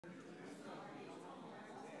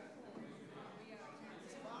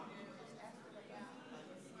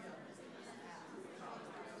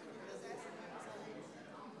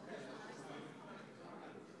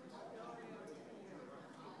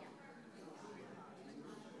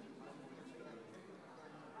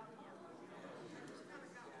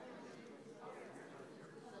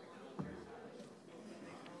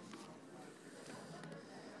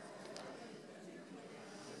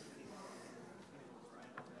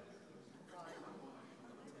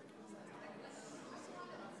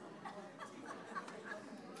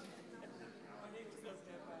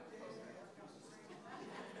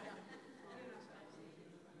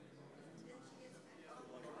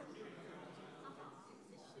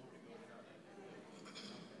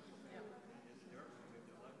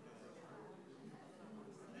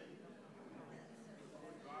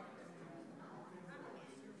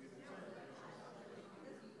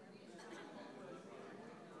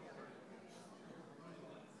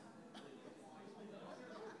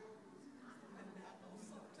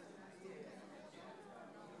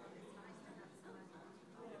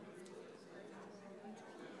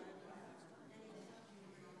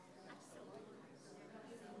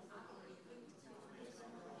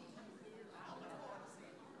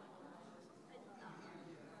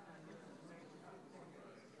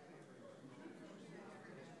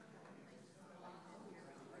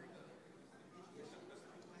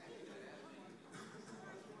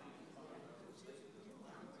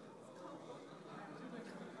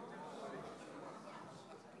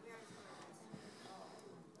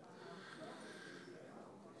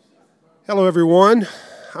Hello, everyone.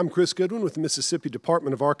 I'm Chris Goodwin with the Mississippi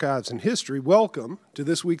Department of Archives and History. Welcome to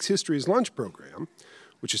this week's History's Lunch program,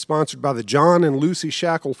 which is sponsored by the John and Lucy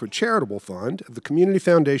Shackelford Charitable Fund of the Community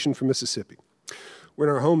Foundation for Mississippi. We're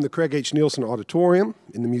in our home, the Craig H. Nielsen Auditorium,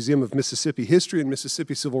 in the Museum of Mississippi History and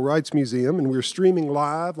Mississippi Civil Rights Museum, and we're streaming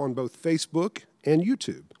live on both Facebook and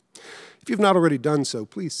YouTube. If you've not already done so,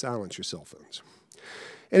 please silence your cell phones.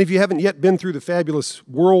 And if you haven't yet been through the fabulous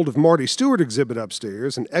World of Marty Stewart exhibit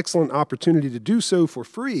upstairs, an excellent opportunity to do so for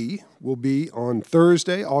free will be on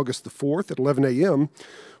Thursday, August the 4th at 11 a.m.,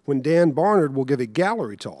 when Dan Barnard will give a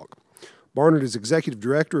gallery talk. Barnard is executive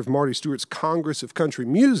director of Marty Stewart's Congress of Country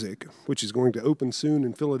Music, which is going to open soon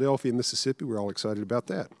in Philadelphia, Mississippi. We're all excited about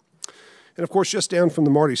that. And of course, just down from the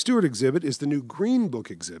Marty Stewart exhibit is the new Green Book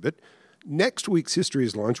exhibit. Next week's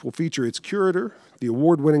History's Lunch will feature its curator, the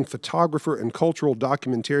award-winning photographer and cultural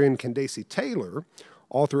documentarian Candace Taylor,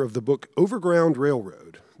 author of the book Overground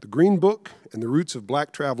Railroad, The Green Book and the Roots of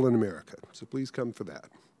Black Travel in America. So please come for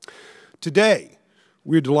that. Today,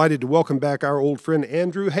 we're delighted to welcome back our old friend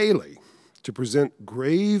Andrew Haley to present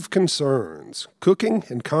Grave Concerns, Cooking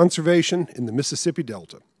and Conservation in the Mississippi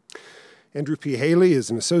Delta. Andrew P. Haley is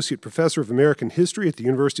an associate professor of American history at the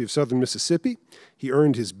University of Southern Mississippi. He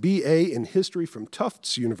earned his B.A. in history from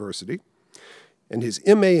Tufts University and his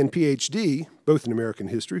M.A. and Ph.D., both in American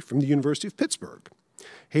history, from the University of Pittsburgh.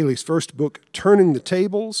 Haley's first book, Turning the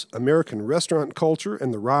Tables, American Restaurant Culture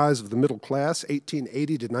and the Rise of the Middle Class, 1880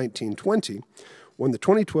 to 1920, won the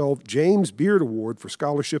 2012 James Beard Award for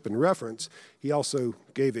Scholarship and Reference. He also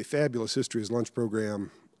gave a fabulous History's Lunch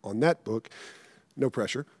program on that book. No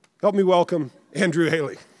pressure. Help me welcome Andrew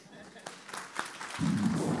Haley.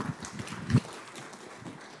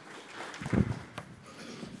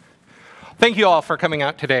 Thank you all for coming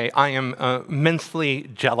out today. I am immensely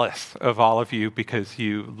jealous of all of you because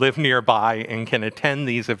you live nearby and can attend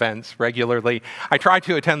these events regularly. I try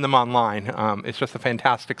to attend them online. It's just a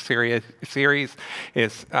fantastic series.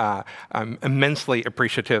 I'm immensely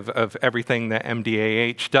appreciative of everything that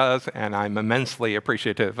MDAH does, and I'm immensely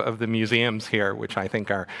appreciative of the museums here, which I think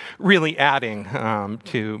are really adding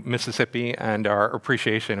to Mississippi and our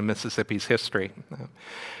appreciation of Mississippi's history.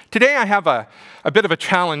 Today I have a bit of a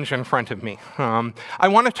challenge in front of me. I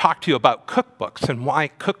want to talk to you about cookbooks and why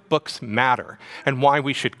cookbooks matter and why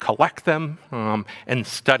we should collect them and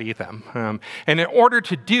study them. And in order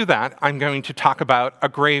to do that, I'm going to talk about a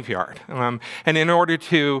graveyard. And in order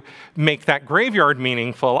to make that graveyard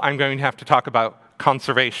meaningful, I'm going to have to talk about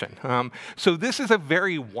conservation. So this is a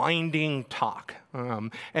very winding talk.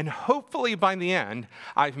 And hopefully by the end,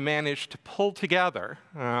 I've managed to pull together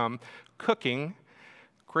cooking,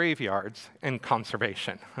 graveyards, and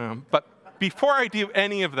conservation. But before I do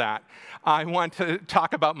any of that, I want to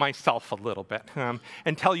talk about myself a little bit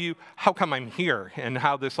and tell you how come I'm here and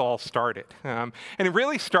how this all started. And it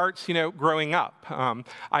really starts, growing up.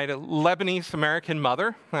 I had a Lebanese-American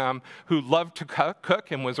mother who loved to cook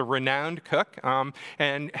and was a renowned cook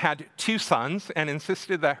and had two sons and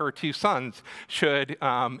insisted that her two sons should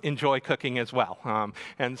enjoy cooking as well.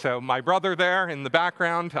 And so my brother there in the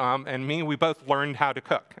background and me, we both learned how to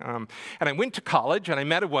cook. And I went to college and I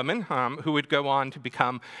met a woman who would go on to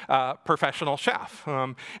become a professional chef.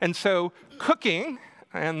 And so cooking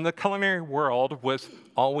and the culinary world was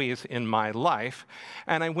always in my life.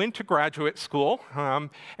 And I went to graduate school,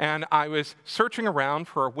 and I was searching around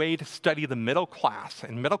for a way to study the middle class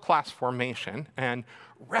and middle class formation, and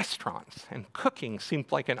restaurants and cooking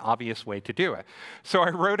seemed like an obvious way to do it. So I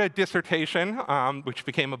wrote a dissertation, which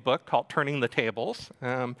became a book called Turning the Tables.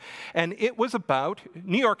 And it was about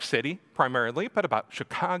New York City, primarily, but about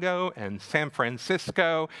Chicago and San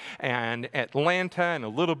Francisco and Atlanta and a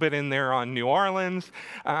little bit in there on New Orleans.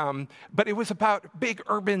 But it was about big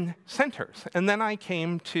urban centers. And then I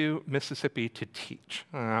came to Mississippi to teach.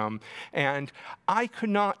 And I could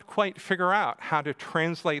not quite figure out how to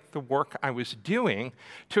translate the work I was doing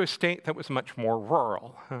to a state that was much more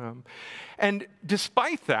rural. And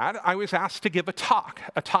despite that, I was asked to give a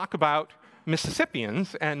talk about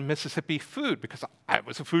Mississippians and Mississippi food, because I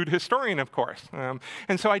was a food historian, of course.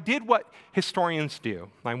 And so I did what historians do.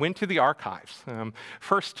 I went to the archives,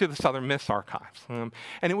 first to the Southern Miss archives. And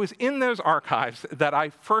it was in those archives that I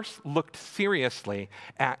first looked seriously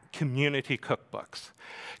at community cookbooks.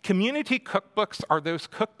 Community cookbooks are those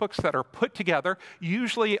cookbooks that are put together,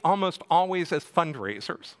 usually almost always as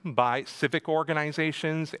fundraisers, by civic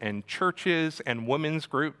organizations and churches and women's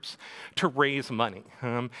groups to raise money.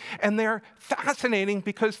 And they're fascinating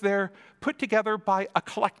because they're put together by a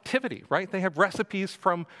collectivity, right? They have recipes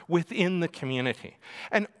from within the community.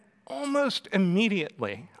 And almost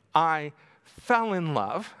immediately, I fell in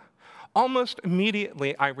love, Almost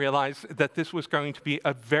immediately, I realized that this was going to be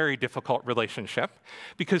a very difficult relationship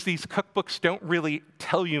because these cookbooks don't really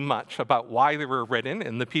tell you much about why they were written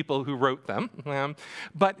and the people who wrote them.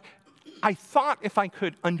 But I thought if I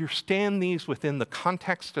could understand these within the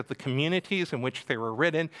context of the communities in which they were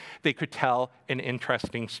written, they could tell an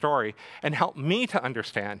interesting story and help me to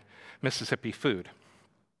understand Mississippi food.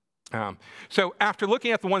 So after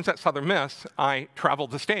looking at the ones at Southern Miss, I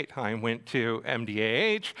traveled the state. I went to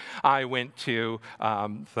MDAH, I went to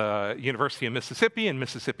the University of Mississippi and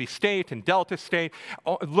Mississippi State and Delta State,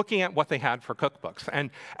 looking at what they had for cookbooks.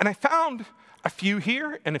 And I found a few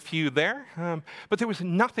here and a few there, but there was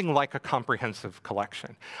nothing like a comprehensive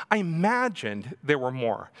collection. I imagined there were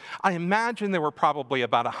more. I imagined there were probably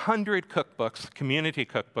about 100 cookbooks, community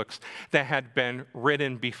cookbooks, that had been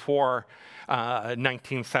written before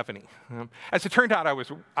 1970. As it turned out,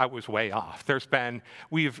 I was way off.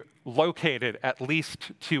 We've located at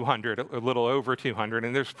least 200, a little over 200,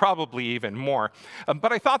 and there's probably even more.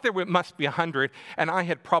 But I thought there must be 100, and I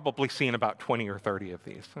had probably seen about 20 or 30 of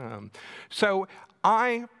these. So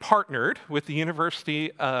I partnered with the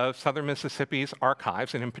University of Southern Mississippi's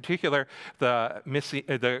archives, and in particular,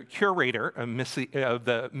 the curator of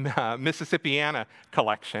the Mississippiana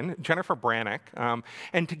collection, Jennifer Brannick,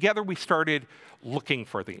 and together we started looking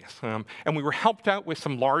for these. And we were helped out with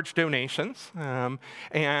some large donations,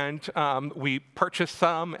 and we purchased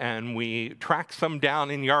some, and we tracked some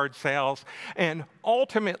down in yard sales, and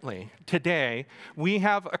ultimately, today, we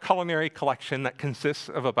have a culinary collection that consists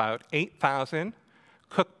of about 8,000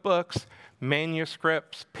 cookbooks,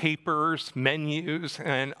 manuscripts, papers, menus,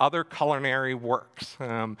 and other culinary works.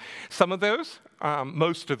 Some of those,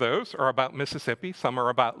 most of those, are about Mississippi. Some are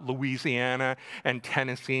about Louisiana and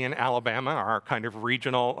Tennessee and Alabama, our kind of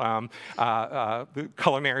regional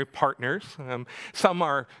culinary partners. Some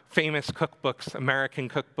are famous cookbooks, American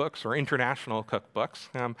cookbooks or international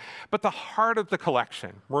cookbooks. But the heart of the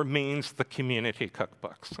collection remains the community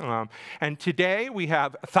cookbooks. And today we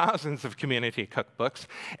have thousands of community cookbooks.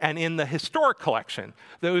 And in the historic collection,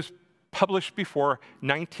 those published before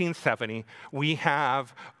 1970, we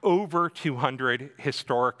have over 200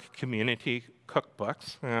 historic community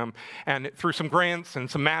cookbooks. And through some grants and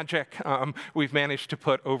some magic, we've managed to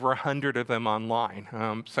put over 100 of them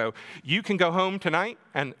online. So you can go home tonight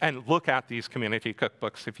and look at these community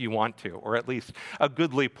cookbooks if you want to, or at least a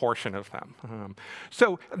goodly portion of them.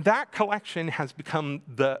 So that collection has become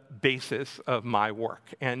the basis of my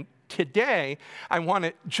work. And today, I want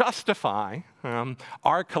to justify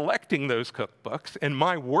our collecting those cookbooks and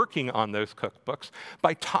my working on those cookbooks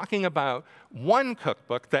by talking about one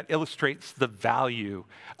cookbook that illustrates the value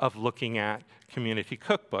of looking at community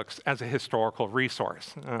cookbooks as a historical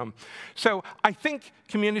resource. So I think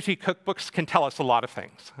community cookbooks can tell us a lot of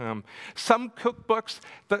things. Some cookbooks,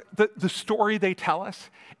 the story they tell us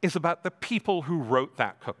is about the people who wrote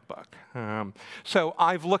that cookbook. So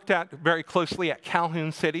I've looked very closely at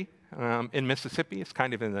Calhoun City, in Mississippi. It's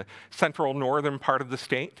kind of in the central northern part of the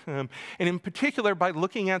state. And in particular, by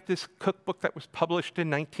looking at this cookbook that was published in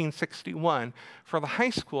 1961 for the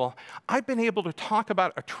high school, I've been able to talk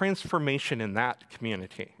about a transformation in that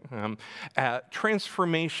community. A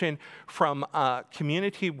transformation from a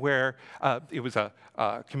community where it was a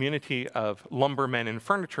community of lumbermen and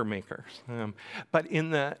furniture makers. But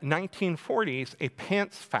in the 1940s, a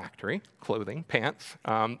pants factory, clothing, pants,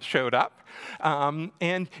 showed up.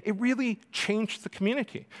 And it really changed the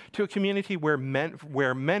community to a community where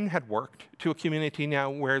men had worked, to a community now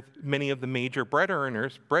where many of the major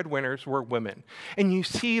breadwinners were women. And you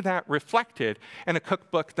see that reflected in a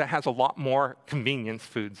cookbook that has a lot more convenience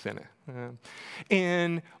foods in it.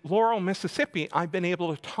 In Laurel, Mississippi, I've been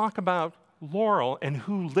able to talk about Laurel and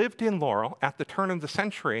who lived in Laurel at the turn of the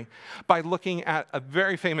century by looking at a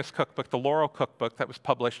very famous cookbook, the Laurel Cookbook, that was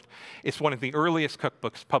published. It's one of the earliest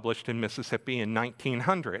cookbooks published in Mississippi in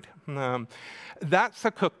 1900. That's a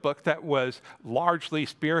cookbook that was largely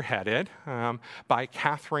spearheaded by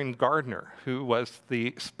Catherine Gardner, who was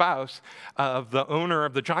the spouse of the owner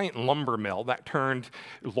of the giant lumber mill that turned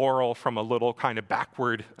Laurel from a little kind of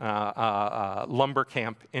backward lumber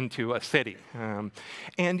camp into a city.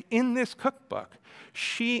 And in this cookbook,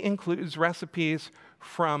 she includes recipes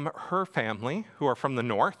from her family, who are from the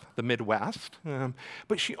North, the Midwest,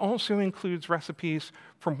 but she also includes recipes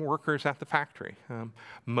from workers at the factory,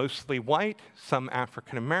 mostly white, some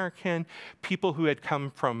African American, people who had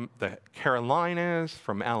come from the Carolinas,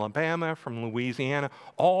 from Alabama, from Louisiana,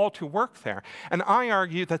 all to work there. And I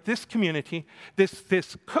argue that this community,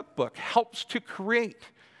 this cookbook, helps to create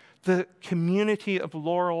the community of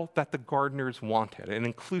Laurel that the Gardners wanted, an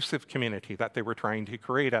inclusive community that they were trying to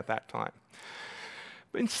create at that time.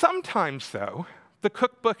 And sometimes, though, the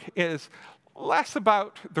cookbook is less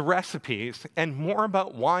about the recipes and more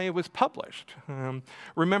about why it was published.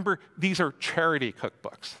 Remember, these are charity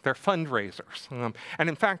cookbooks. They're fundraisers. And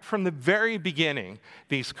in fact, from the very beginning,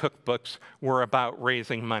 these cookbooks were about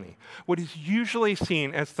raising money. What is usually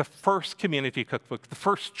seen as the first community cookbook, the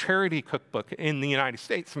first charity cookbook in the United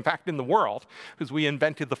States, in fact, in the world, because we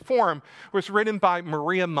invented the form, was written by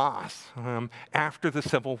Maria Moss after the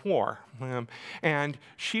Civil War. And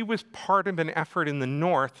she was part of an effort in the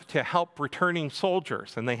North to help returning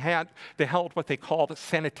soldiers, and they held what they called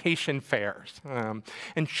sanitation fairs.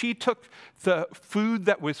 And she took the food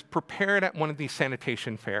that was prepared at one of these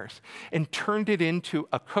sanitation fairs and turned it into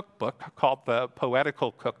a cookbook called the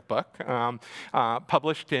Poetical Cookbook,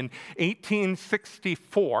 published in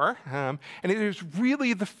 1864. And it was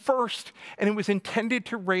really the first, and it was intended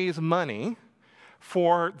to raise money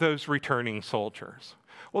for those returning soldiers.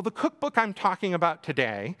 Well, the cookbook I'm talking about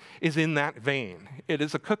today is in that vein. It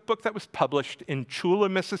is a cookbook that was published in Tchula,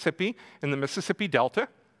 Mississippi, in the Mississippi Delta.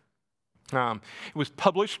 It was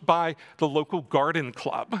published by the local garden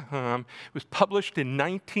club. It was published in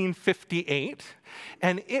 1958,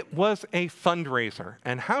 and it was a fundraiser.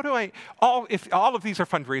 And all of these are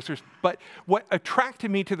fundraisers, but what attracted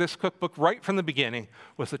me to this cookbook right from the beginning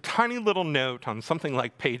was a tiny little note on something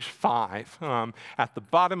like page 5 at the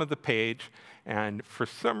bottom of the page. And for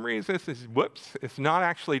some reason, it's not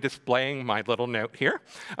actually displaying my little note here.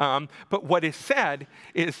 But what is said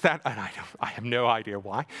is that, and I have no idea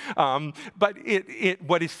why, but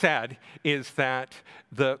what is said is that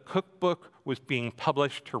the cookbook was being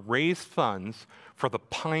published to raise funds for the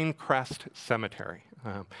Pinecrest Cemetery.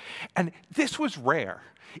 And this was rare.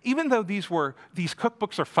 Even though these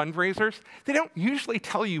cookbooks are fundraisers, they don't usually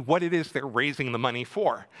tell you what it is they're raising the money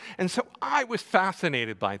for. And so I was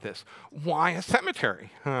fascinated by this. Why a cemetery?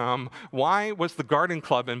 Why was the garden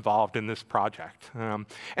club involved in this project?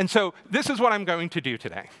 And so this is what I'm going to do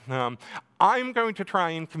today. I'm going to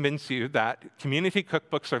try and convince you that community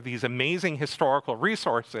cookbooks are these amazing historical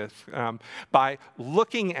resources by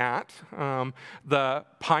looking at the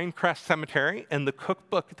Pinecrest Cemetery and the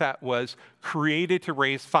cookbook that was created to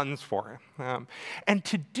raise funds for it. And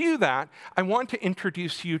to do that, I want to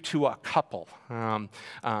introduce you to a couple.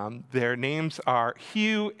 Their names are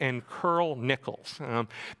Hugh and Curl Nichols.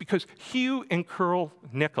 Because Hugh and Curl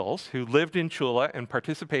Nichols, who lived in Tchula and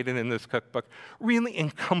participated in this cookbook, really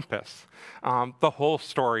encompass the whole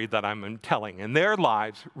story that I'm telling. And their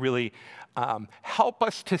lives really help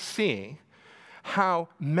us to see how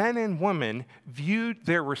men and women viewed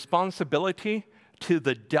their responsibility to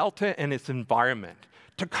the Delta and its environment,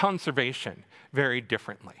 to conservation, very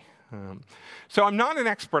differently. So I'm not an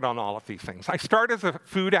expert on all of these things. I start as a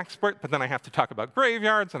food expert, but then I have to talk about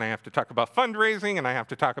graveyards, and I have to talk about fundraising, and I have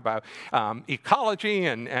to talk about ecology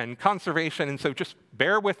and conservation, and so just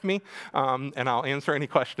bear with me, and I'll answer any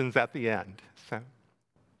questions at the end.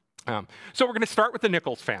 So we're going to start with the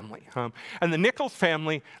Nichols family. And the Nichols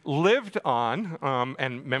family lived on,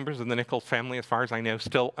 and members of the Nichols family, as far as I know,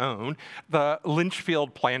 still own, the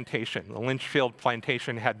Lynchfield Plantation. The Lynchfield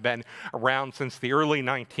Plantation had been around since the early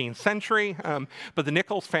 19th century, but the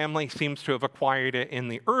Nichols family seems to have acquired it in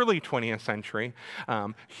the early 20th century.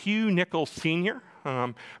 Hugh Nichols Sr.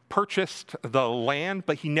 Purchased the land,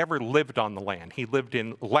 but he never lived on the land. He lived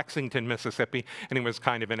in Lexington, Mississippi, and he was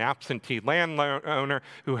kind of an absentee landowner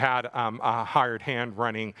who had a hired hand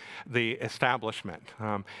running the establishment.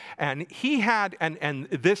 And he had, and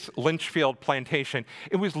this Lynchfield Plantation,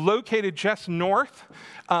 it was located just north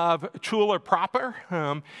of Tchula proper,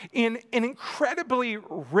 in an incredibly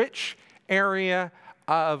rich area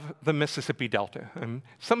of the Mississippi Delta.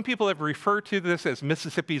 Some people have referred to this as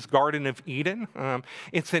Mississippi's Garden of Eden.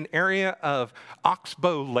 It's an area of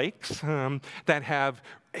oxbow lakes that have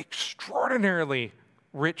extraordinarily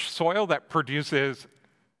rich soil that produces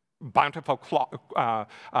bountiful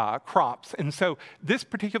crops. And so this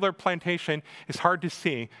particular plantation is hard to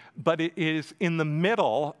see, but it is in the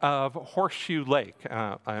middle of Horseshoe Lake,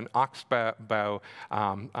 an oxbow,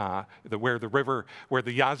 where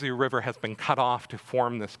the Yazoo River has been cut off to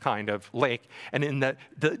form this kind of lake. And in the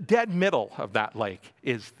dead middle of that lake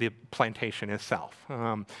is the plantation itself.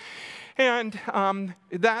 And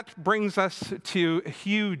that brings us to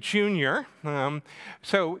Hugh Jr.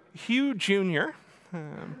 So Hugh Jr.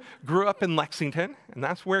 grew up in Lexington, and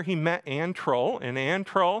that's where he met Ann Troll. And Ann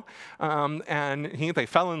Troll they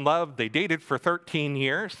fell in love. They dated for 13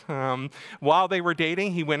 years. While they were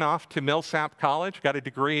dating, he went off to Millsap College, got a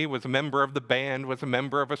degree, was a member of the band, was a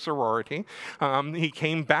member of a sorority. He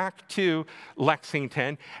came back to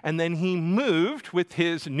Lexington, and then he moved with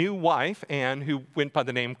his new wife, Ann, who went by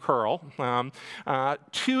the name Curl,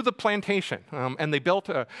 to the plantation. And they built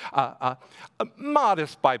a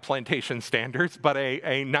modest by plantation standards, but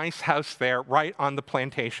a nice house there right on the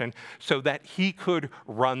plantation so that he could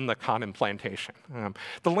run the cotton plantation.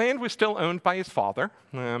 The land was still owned by his father,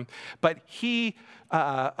 but he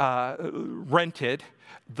rented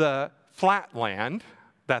the flat land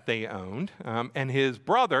that they owned, and his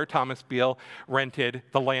brother, Thomas Beale, rented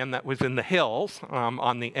the land that was in the hills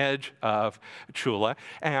on the edge of Tchula,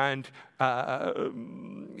 and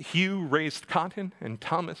Hugh raised cotton and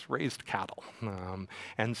Thomas raised cattle.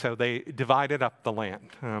 And so they divided up the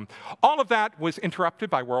land. All of that was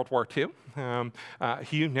interrupted by World War II.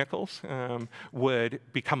 Hugh Nichols would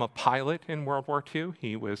become a pilot in World War II.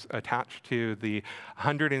 He was attached to the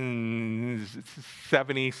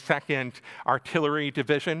 172nd Artillery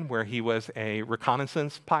Division, where he was a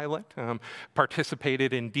reconnaissance pilot,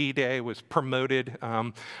 participated in D-Day, was promoted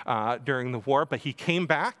during the war, but he came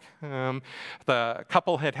back. The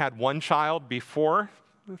couple had had one child before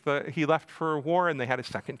he left for war, and they had a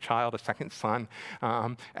second child, a second son,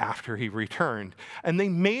 after he returned. And they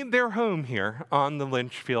made their home here on the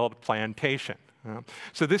Lynchfield plantation.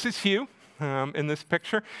 So this is Hugh in this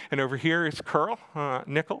picture, and over here is Curl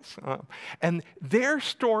Nichols. And their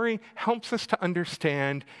story helps us to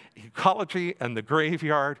understand ecology and the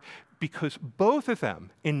graveyard, because both of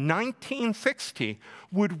them, in 1960,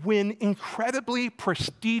 would win incredibly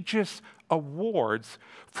prestigious awards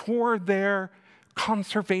for their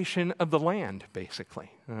conservation of the land, basically.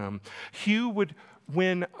 Hugh would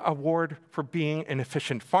win an award for being an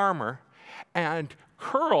efficient farmer, and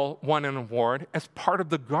Curl won an award as part of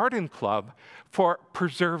the Garden Club for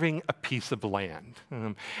preserving a piece of land.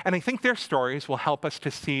 And I think their stories will help us to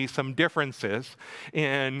see some differences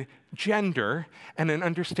in gender and an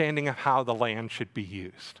understanding of how the land should be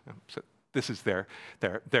used. So this is their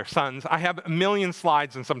sons. I have a million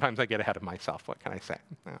slides, and sometimes I get ahead of myself. What can I say?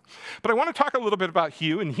 But I want to talk a little bit about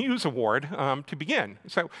Hugh and Hugh's award to begin.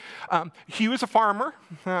 So Hugh is a farmer.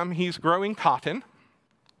 He's growing cotton.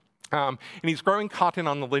 And he's growing cotton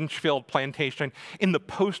on the Lynchfield plantation in the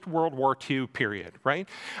post-World War II period, right?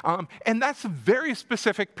 And that's a very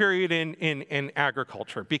specific period in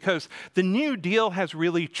agriculture, because the New Deal has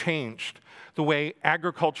really changed the way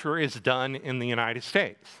agriculture is done in the United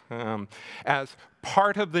States. As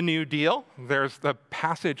part of the New Deal, there's the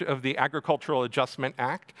passage of the Agricultural Adjustment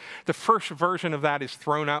Act. The first version of that is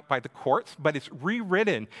thrown out by the courts, but it's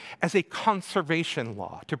rewritten as a conservation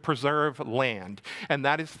law to preserve land, and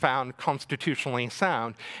that is found constitutionally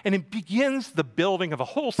sound. And it begins the building of a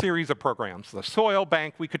whole series of programs. The Soil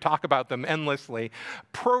Bank, we could talk about them endlessly,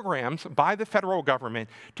 programs by the federal government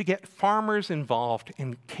to get farmers involved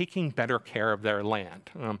in taking better care of their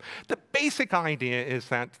land. The basic idea is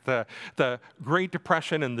that the Great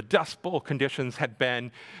Depression and the Dust Bowl conditions had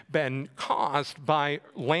been caused by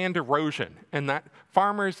land erosion, and that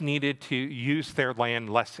farmers needed to use their land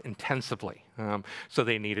less intensively. So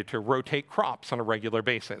they needed to rotate crops on a regular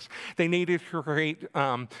basis. They needed to create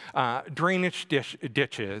drainage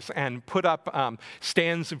ditches and put up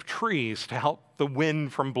stands of trees to help the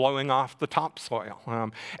wind from blowing off the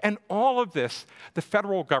topsoil. And all of this, the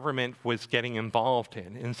federal government was getting involved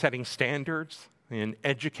in setting standards, in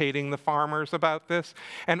educating the farmers about this,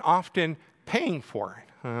 and often paying for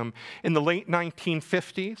it. In the late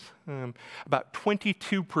 1950s, about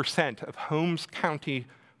 22% of Holmes County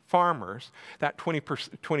farmers, that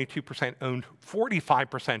 22% owned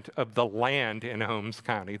 45% of the land in Holmes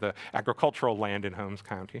County, the agricultural land in Holmes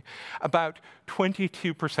County. About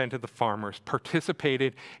 22% of the farmers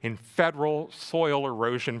participated in federal soil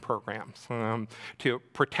erosion programs to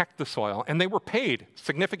protect the soil, and they were paid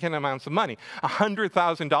significant amounts of money.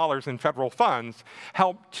 $100,000 in federal funds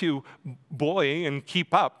helped to buoy and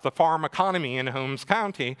keep up the farm economy in Holmes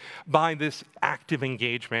County by this active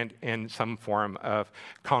engagement in some form of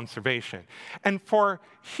conservation. And for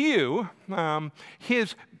Hugh,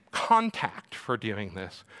 his contact for doing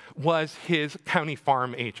this was his county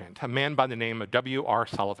farm agent, a man by the name of W.R.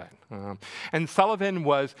 Sullivan. And Sullivan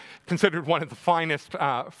was considered one of the finest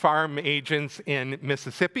farm agents in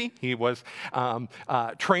Mississippi. He was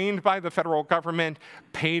trained by the federal government,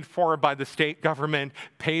 paid for by the state government,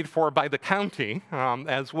 paid for by the county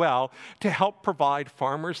as well, to help provide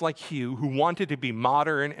farmers like Hugh, who wanted to be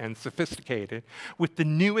modern and sophisticated, with the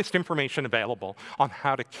newest information available on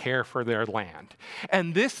how to care for their land.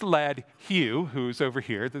 And this led Hugh, who's over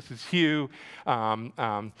here. This is Hugh.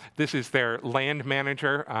 This is their land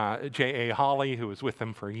manager, J.A. Hawley, who was with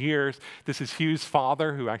them for years. This is Hugh's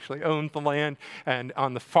father, who actually owned the land. And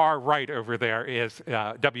on the far right over there is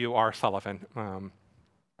W.R. Sullivan.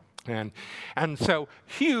 And so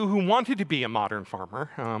Hugh, who wanted to be a modern farmer,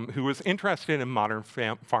 who was interested in modern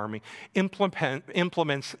farming,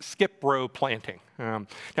 implements skip-row planting. Now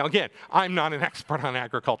again, I'm not an expert on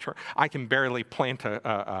agriculture. I can barely plant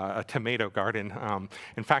a tomato garden.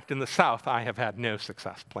 In fact, in the South, I have had no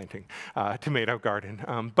success planting a tomato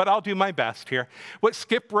garden. But I'll do my best here. What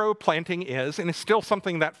skip-row planting is, and it's still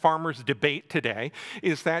something that farmers debate today,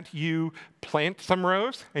 is that you plant some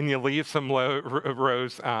rows and you leave some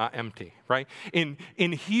rows empty, right? In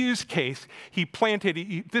Hugh's case, he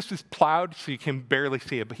planted, this is plowed so you can barely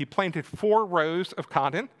see it, but he planted 4 rows of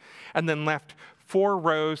cotton and then left 4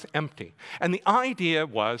 rows empty. And the idea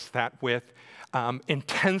was that with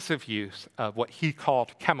intensive use of what he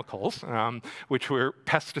called chemicals, which were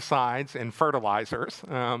pesticides and fertilizers,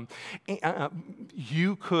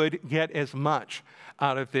 you could get as much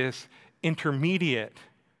out of this intermediate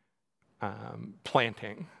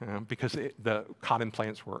planting, because the cotton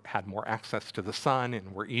plants had more access to the sun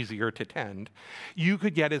and were easier to tend. You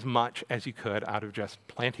could get as much as you could out of just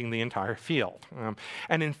planting the entire field.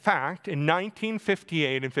 And in fact, in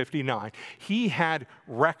 1958 and 59, he had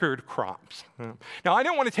record crops. Now, I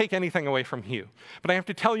don't want to take anything away from Hugh, but I have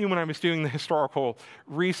to tell you, when I was doing the historical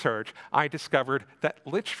research, I discovered that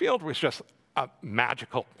Litchfield was just a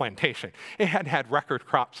magical plantation. It had had record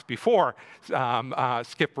crops before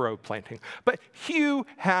skip-row planting. But Hugh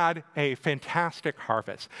had a fantastic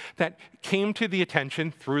harvest that came to the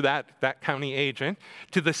attention through that county agent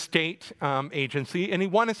to the state agency, and he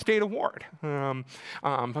won a state award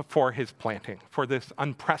for his planting, for this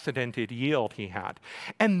unprecedented yield he had.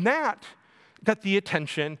 And that got the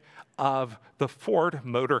attention of the Ford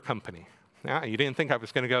Motor Company. Now, you didn't think I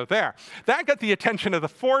was going to go there. That got the attention of the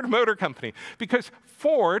Ford Motor Company because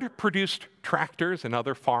Ford produced tractors and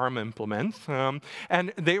other farm implements, and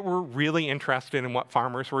they were really interested in what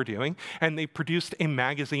farmers were doing, and they produced a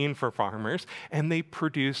magazine for farmers, and they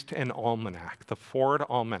produced an almanac, the Ford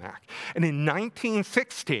Almanac. And in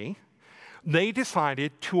 1960, they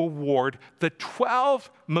decided to award the 12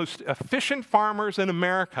 most efficient farmers in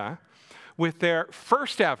America with their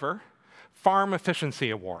first ever Farm Efficiency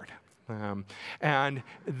Award. And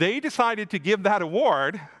they decided to give that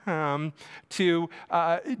award to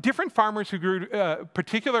different farmers who grew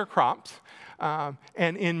particular crops.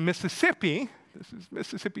 And in Mississippi, this is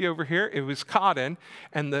Mississippi over here, it was cotton.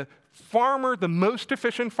 And the most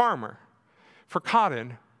efficient farmer for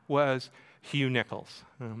cotton was Hugh Nichols.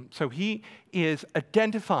 So he is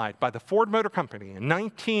identified by the Ford Motor Company in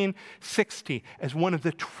 1960 as one of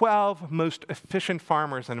the 12 most efficient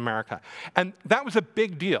farmers in America. And that was a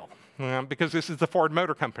big deal. Because this is the Ford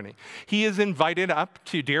Motor Company. He is invited up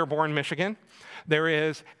to Dearborn, Michigan. There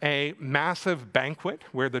is a massive banquet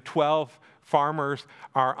where the 12 farmers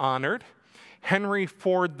are honored. Henry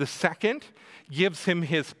Ford II gives him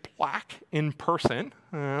his plaque in person.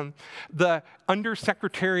 The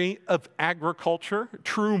Undersecretary of Agriculture,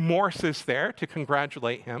 True Morse, is there to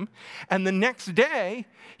congratulate him. And the next day,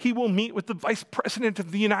 he will meet with the Vice President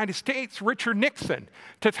of the United States, Richard Nixon,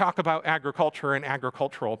 to talk about agriculture and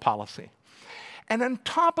agricultural policy. And on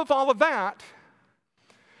top of all of that,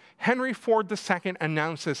 Henry Ford II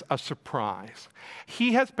announces a surprise.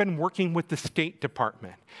 He has been working with the State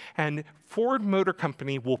Department, and Ford Motor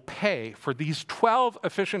Company will pay for these 12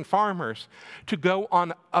 efficient farmers to go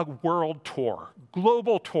on a world tour,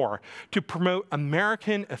 global tour, to promote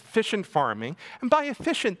American efficient farming. And by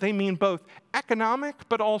efficient, they mean both economic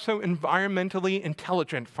but also environmentally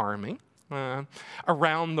intelligent farming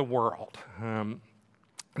around the world.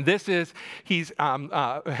 Henry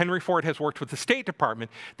Ford has worked with the State Department.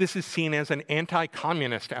 This is seen as an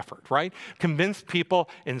anti-communist effort, right? Convince people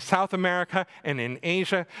in South America and in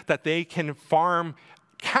Asia that they can do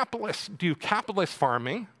capitalist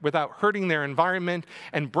farming without hurting their environment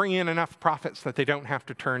and bring in enough profits that they don't have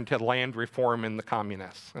to turn to land reform in the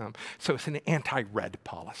communists. So it's an anti-red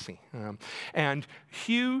policy. And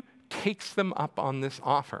Hugh takes them up on this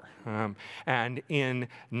offer. And in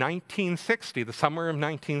 1960, the summer of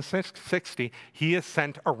 1960, he is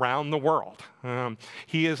sent around the world.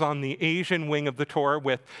 He is on the Asian wing of the tour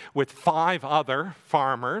with 5 other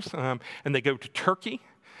farmers, and they go to Turkey,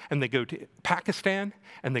 and they go to Pakistan,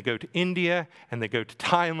 and they go to India, and they go to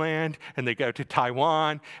Thailand, and they go to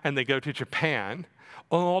Taiwan, and they go to Japan,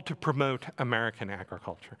 all to promote American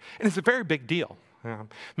agriculture. And it's a very big deal.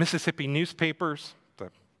 Mississippi newspapers,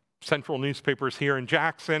 the central newspapers here in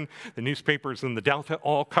Jackson, the newspapers in the Delta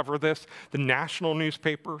all cover this. The national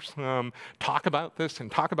newspapers talk about this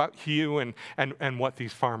and talk about Hugh and what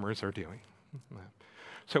these farmers are doing.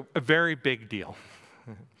 So a very big deal.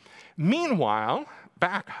 Meanwhile,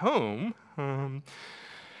 back home,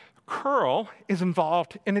 Curl is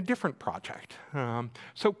involved in a different project.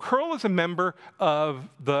 So Curl is a member of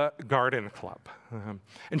the Garden Club,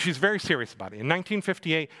 and she's very serious about it. In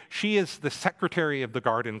 1958, she is the secretary of the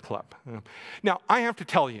Garden Club. Now, I have to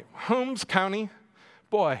tell you, Holmes County,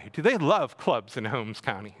 boy, do they love clubs in Holmes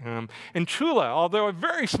County. And Tchula, although a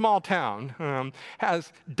very small town,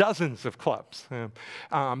 has dozens of clubs.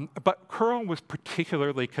 But Curl was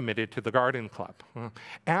particularly committed to the Garden Club,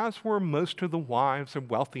 as were most of the wives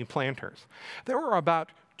of wealthy planters. There were about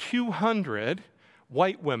 200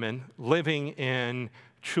 white women living in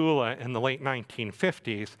Tchula in the late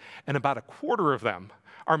 1950s, and about a quarter of them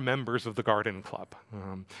are members of the Garden Club.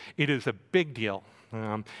 It is a big deal.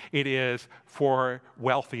 It is for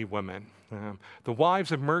wealthy women, the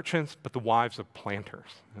wives of merchants, but the wives of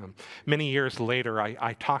planters. Many years later,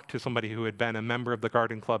 I talked to somebody who had been a member of the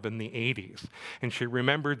Garden Club in the 80s, and she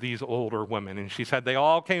remembered these older women, and she said they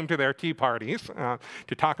all came to their tea parties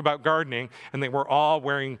to talk about gardening, and they were all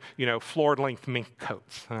wearing, floor-length mink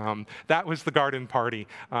coats. That was the garden party.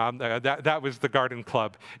 That was the Garden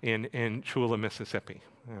Club in Tchula, Mississippi.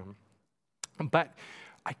 But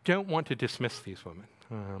I don't want to dismiss these women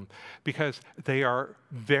because they are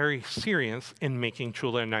very serious in making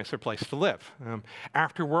Tchula a nicer place to live.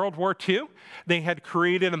 After World War II, they had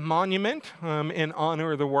created a monument in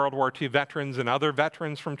honor of the World War II veterans and other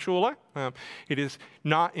veterans from Tchula. It is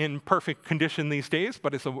not in perfect condition these days,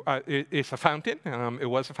 but it's a fountain. It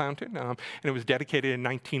was a fountain, and it was dedicated in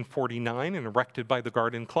 1949 and erected by the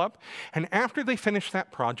Garden Club. And after they finished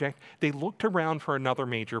that project, they looked around for another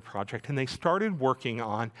major project, and they started working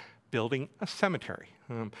on building a cemetery.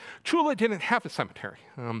 Tchula didn't have a cemetery.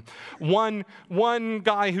 One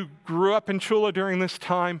guy who grew up in Tchula during this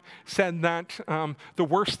time said that the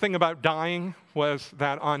worst thing about dying was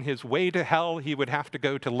that on his way to hell, he would have to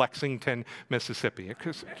go to Lexington, Mississippi,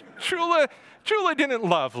 because Tchula didn't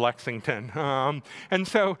love Lexington. And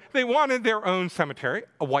so they wanted their own cemetery,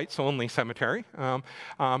 a whites-only cemetery,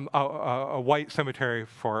 a white cemetery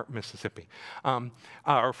for Mississippi,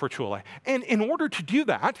 or for Tchula. And in order to do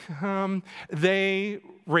that, they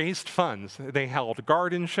raised funds. They held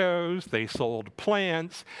garden shows, they sold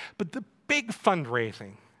plants, but the big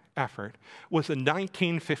fundraising effort was a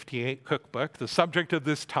 1958 cookbook, the subject of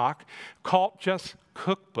this talk, called just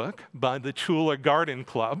Cookbook by the Tchula Garden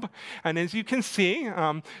Club. And as you can see,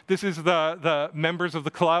 this is the members of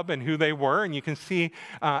the club and who they were. And you can see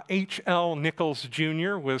H.L. Nichols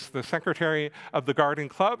Jr. was the secretary of the Garden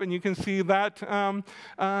Club. And you can see that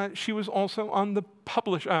she was also on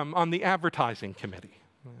the advertising committee.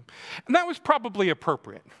 And that was probably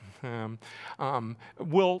appropriate.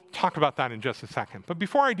 We'll talk about that in just a second. But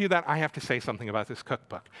before I do that, I have to say something about this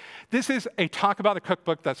cookbook. This is a talk about a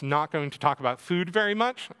cookbook that's not going to talk about food very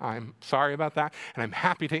much. I'm sorry about that, and I'm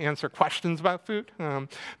happy to answer questions about food,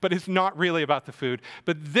 but it's not really about the food.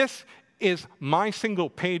 But this is my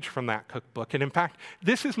single page from that cookbook. And in fact,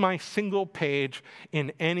 this is my single page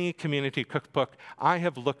in any community cookbook I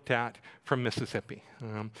have looked at from Mississippi,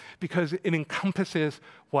 because it encompasses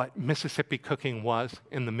what Mississippi cooking was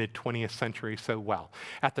in the mid-20th century so well.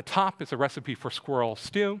 At the top is a recipe for squirrel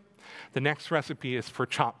stew. The next recipe is for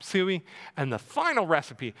chop suey. And the final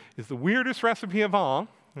recipe is the weirdest recipe of all.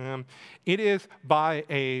 It is by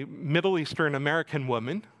a Middle Eastern American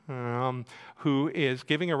woman who is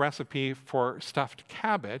giving a recipe for stuffed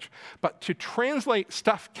cabbage. But to translate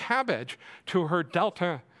stuffed cabbage to her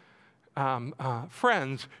Delta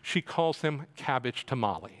friends, she calls them cabbage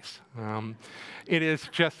tamales. It is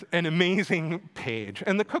just an amazing page.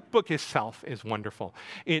 And the cookbook itself is wonderful.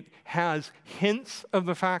 It has hints of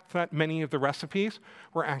the fact that many of the recipes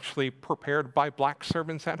were actually prepared by black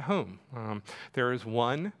servants at home. There is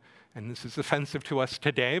one and this is offensive to us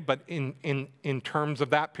today, but in terms of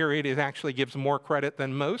that period, it actually gives more credit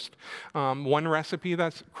than most. One recipe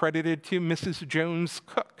that's credited to Mrs. Jones'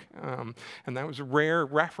 cook, and that was a rare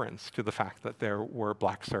reference to the fact that there were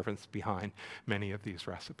black servants behind many of these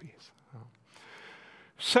recipes.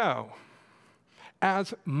 So,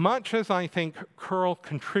 as much as I think Curl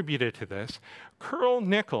contributed to this, Curl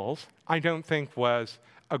Nichols, I don't think was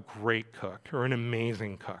a great cook or an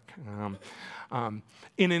amazing cook.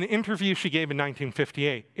 In an interview she gave in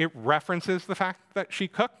 1958, it references the fact that she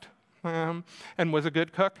cooked and was a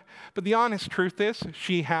good cook. But the honest truth is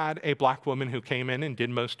she had a black woman who came in and did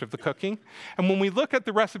most of the cooking. And when we look at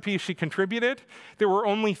the recipes she contributed, there were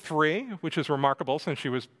only 3, which is remarkable since she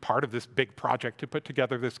was part of this big project to put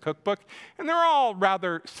together this cookbook. And they're all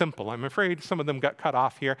rather simple. I'm afraid some of them got cut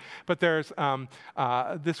off here. But there's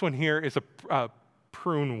this one here is a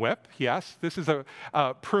prune whip. Yes, this is a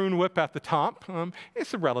prune whip at the top.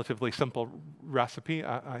 It's a relatively simple recipe.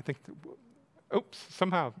 I think, oops,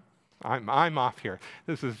 somehow I'm off here.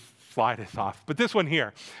 This slide is off. But this one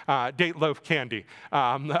here, date loaf candy,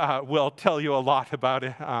 will tell you a lot about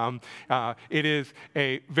it. It is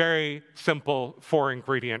a very simple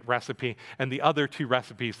 4-ingredient recipe, and the other 2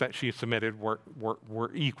 recipes that she submitted were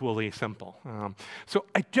equally simple. So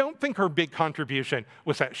I don't think her big contribution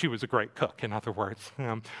was that she was a great cook, in other words.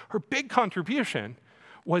 Her big contribution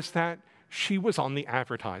was that she was on the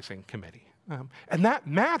advertising committee, and that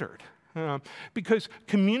mattered. Because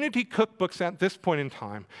community cookbooks at this point in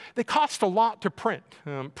time, they cost a lot to print.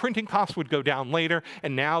 Printing costs would go down later,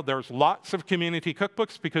 and now there's lots of community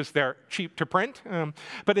cookbooks because they're cheap to print.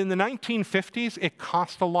 But in the 1950s, it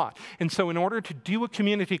cost a lot. And so in order to do a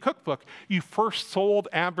community cookbook, you first sold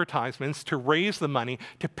advertisements to raise the money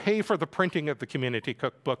to pay for the printing of the community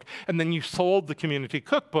cookbook, and then you sold the community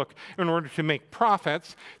cookbook in order to make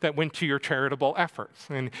profits that went to your charitable efforts.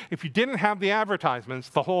 And if you didn't have the advertisements,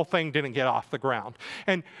 the whole thing didn't get off the ground.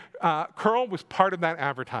 And Curl was part of that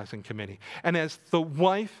advertising committee. And as the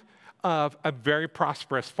wife of a very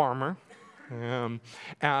prosperous farmer,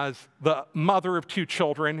 as the mother of 2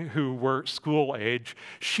 children who were school age,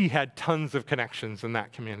 she had tons of connections in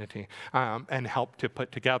that community and helped to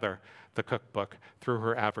put together the cookbook through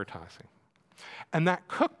her advertising. And that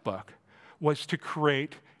cookbook was to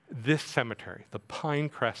create this cemetery, the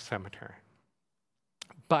Pinecrest Cemetery.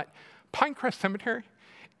 But Pinecrest Cemetery,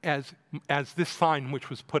 as this sign, which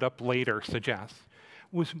was put up later, suggests,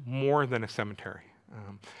 was more than a cemetery.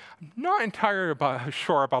 I'm not entirely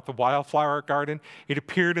sure about the wildflower garden. It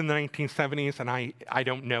appeared in the 1970s, and I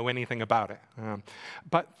don't know anything about it.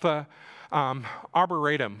 But the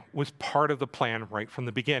arboretum was part of the plan right from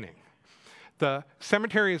the beginning. The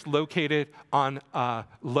cemetery is located on a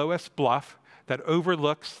lowest bluff that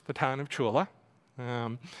overlooks the town of Tchula,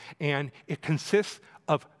 and it consists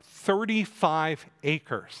of 35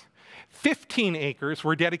 acres. 15 acres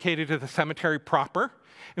were dedicated to the cemetery proper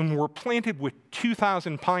and were planted with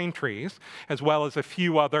 2,000 pine trees, as well as a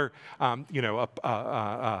few other, a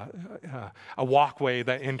walkway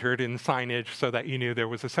that entered in signage so that you knew there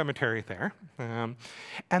was a cemetery there.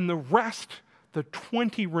 And the rest, the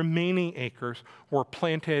 20 remaining acres, were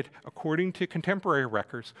planted, according to contemporary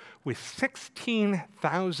records, with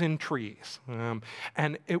 16,000 trees.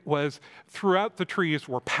 And it was, throughout the trees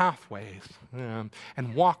were pathways and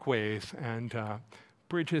walkways and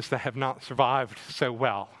bridges that have not survived so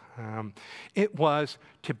well. It was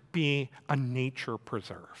to be a nature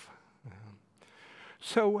preserve.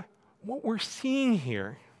 So what we're seeing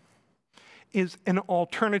here is an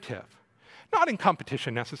alternative, not in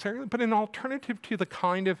competition necessarily, but an alternative to the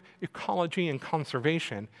kind of ecology and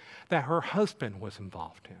conservation that her husband was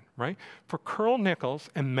involved in, right? For Curl Nichols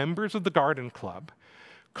and members of the Garden Club,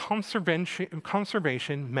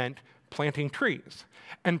 conservation meant planting trees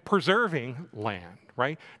and preserving land,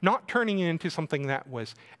 right? Not turning it into something that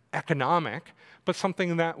was economic, but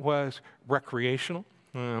something that was recreational,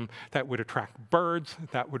 that would attract birds,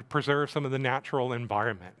 that would preserve some of the natural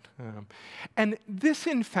environment. And this,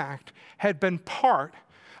 in fact, had been part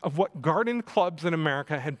of what garden clubs in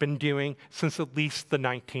America had been doing since at least the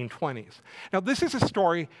 1920s. Now, this is a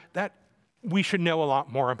story that we should know a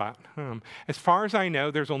lot more about. As far as I know,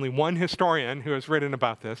 there's only one historian who has written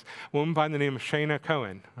about this, a woman by the name of Shana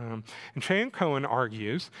Cohen. And Shana Cohen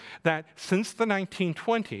argues that since the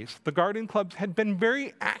 1920s, the garden clubs had been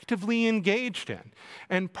very actively engaged in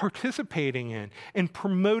and participating in and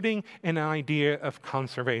promoting an idea of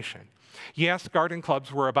conservation. Yes, garden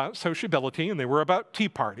clubs were about sociability, and they were about tea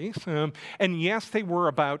parties. And yes, they were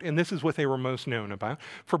about, and this is what they were most known about,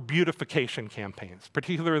 for beautification campaigns.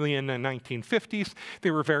 Particularly in the 1950s,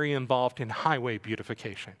 they were very involved in highway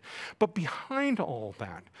beautification. But behind all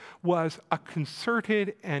that was a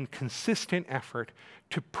concerted and consistent effort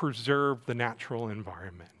to preserve the natural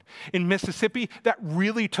environment. In Mississippi, that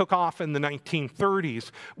really took off in the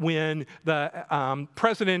 1930s when the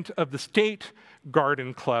president of the State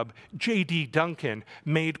Garden Club, J.D. Duncan,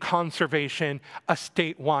 made conservation a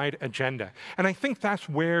statewide agenda. And I think that's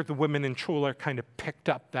where the women in Tchula kind of picked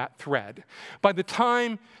up that thread. By the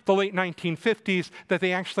time the late 1950s that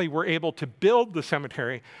they actually were able to build the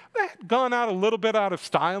cemetery, that had gone out a little bit out of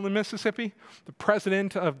style in Mississippi. The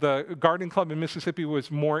president of the Garden Club in Mississippi was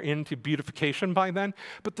more into beautification by then,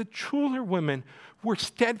 but the Tchula women were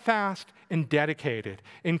steadfast and dedicated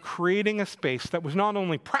in creating a space that was not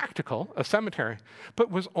only practical, a cemetery,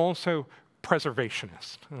 but was also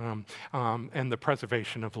preservationist and the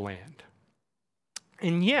preservation of land.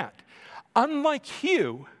 And yet, unlike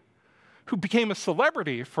Hugh, who became a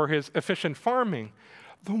celebrity for his efficient farming,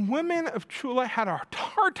 the women of Tchula had a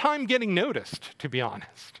hard time getting noticed, to be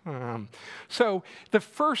honest. So the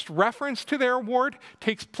first reference to their award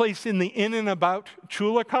takes place in the In and About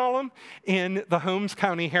Tchula column in the Holmes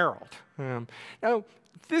County Herald. Now,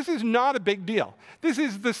 this is not a big deal. This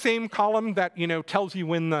is the same column that tells you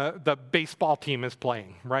when the baseball team is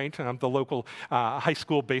playing, right? The local high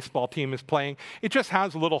school baseball team is playing. It just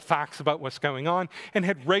has little facts about what's going on and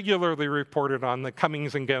had regularly reported on the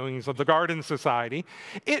comings and goings of the Garden Society.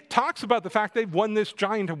 It talks about the fact they've won this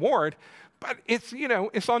giant award, but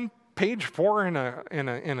it's on page 4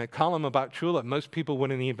 in a column about Tchula. Most people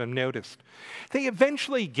wouldn't even noticed. They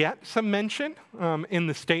eventually get some mention in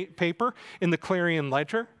the state paper, in the Clarion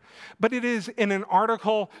Ledger, but it is in an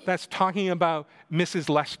article that's talking about Mrs.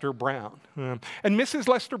 Lester Brown. And Mrs.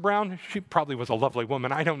 Lester Brown, she probably was a lovely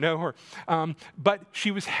woman, I don't know her, but she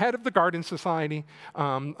was head of the Garden Society,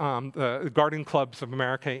 the Garden Clubs of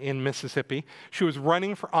America in Mississippi. She was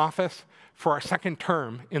running for office for our second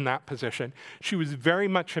term in that position. She was very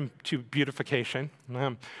much into beautification.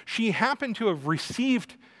 She happened to have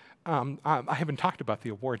received, I haven't talked about the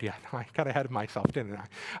award yet. I got ahead of myself, didn't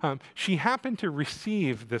I? She happened to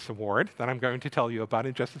receive this award that I'm going to tell you about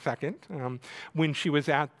in just a second when she was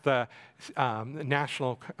at the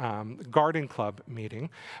National Garden Club meeting,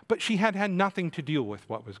 but she had had nothing to do with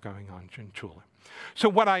what was going on in Tchula. So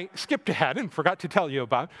what I skipped ahead and forgot to tell you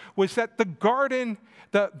about was that the garden,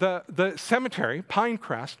 the cemetery,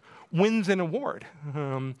 Pinecrest, wins an award.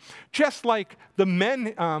 Just like the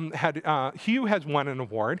men Hugh has won an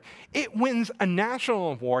award, it wins a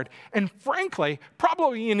national award, and frankly,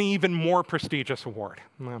 probably an even more prestigious award.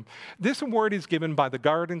 This award is given by the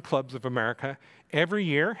Garden Clubs of America every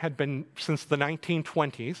year, had been since the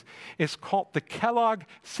 1920s. It's called the Kellogg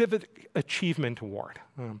Civic Achievement Award.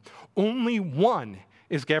 Only one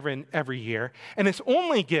is given every year, and it's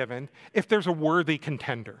only given if there's a worthy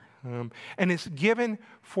contender. And it's given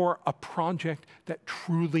for a project that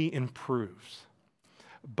truly improves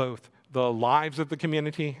both the lives of the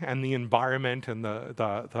community and the environment and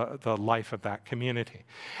the life of that community.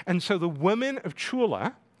 And so the women of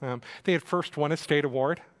Tchula, they had first won a state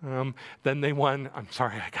award, then they won, I'm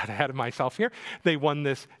sorry, I got ahead of myself here, they won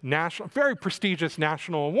this national, very prestigious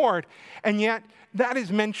national award, and yet that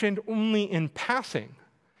is mentioned only in passing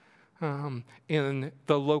in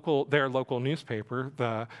their local newspaper,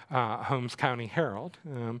 the Holmes County Herald.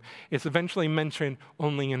 It's eventually mentioned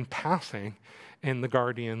only in passing in the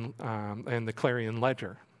Guardian and the Clarion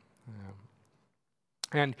Ledger.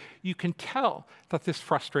 And you can tell that this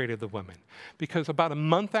frustrated the women, because about a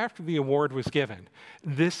month after the award was given,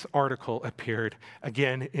 this article appeared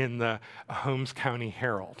again in the Holmes County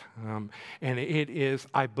Herald. And it is,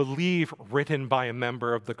 I believe, written by a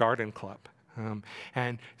member of the Garden Club.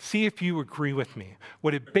 And see if you agree with me.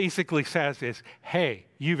 What it basically says is, hey,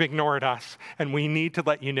 you've ignored us, and we need to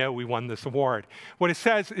let you know we won this award. What it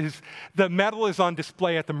says is the medal is on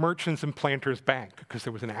display at the Merchants and Planters Bank, because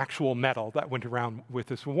there was an actual medal that went around with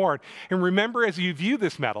this award. And remember, as you view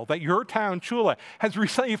this medal, that your town, Tchula, has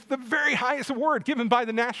received the very highest award given by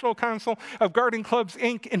the National Council of Garden Clubs,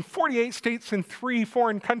 Inc. in 48 states and 3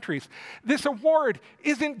 foreign countries. This award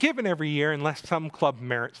isn't given every year unless some club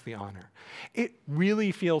merits the honor. It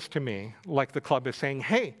really feels to me like the club is saying,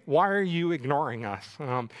 hey, why are you ignoring us?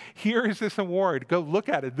 Here is this award. Go look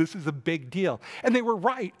at it. This is a big deal. And they were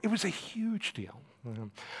right. It was a huge deal.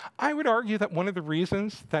 I would argue that one of the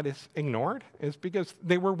reasons that it's ignored is because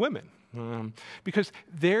they were women. Because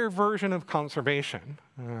their version of conservation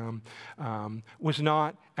was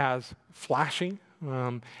not as flashy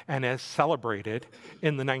and as celebrated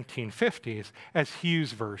in the 1950s as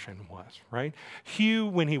Hugh's version was, right? Hugh,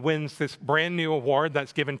 when he wins this brand new award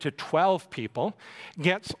that's given to 12 people,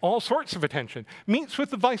 gets all sorts of attention, meets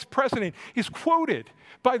with the vice president, is quoted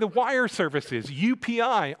by the wire services,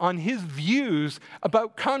 UPI, on his views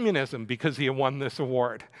about communism because he had won this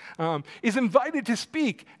award, is invited to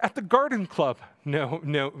speak at the Garden Club. But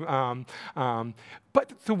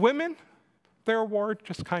the women, their award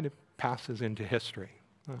just kind of passes into history.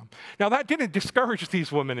 Now, that didn't discourage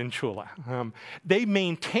these women in Tchula. They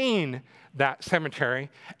maintain that cemetery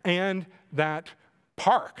and that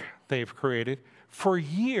park they've created for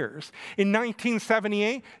years. In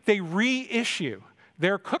 1978, they reissue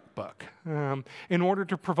their cookbook in order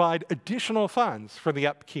to provide additional funds for the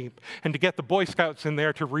upkeep and to get the Boy Scouts in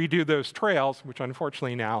there to redo those trails, which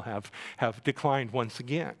unfortunately now have declined once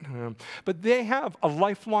again. But they have a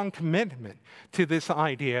lifelong commitment to this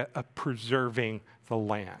idea of preserving the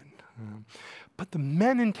land. But the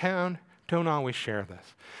men in town don't always share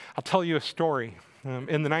this. I'll tell you a story.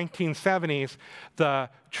 In the 1970s, the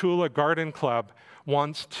Tchula Garden Club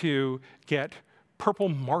wants to get purple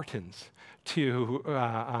martins to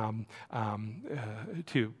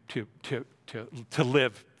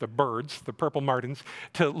live, the birds, the purple martins,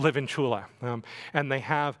 to live in Tchula. And they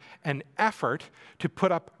have an effort to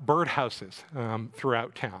put up birdhouses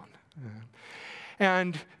throughout town.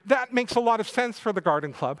 And that makes a lot of sense for the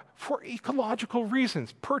Garden Club for ecological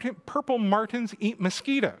reasons. Purple martins eat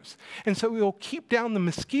mosquitoes. And so we will keep down the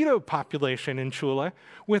mosquito population in Tchula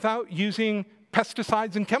without using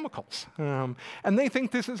pesticides and chemicals. And they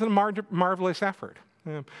think this is a marvelous effort.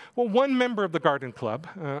 Well, one member of the Garden Club,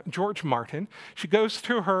 George Martin, she goes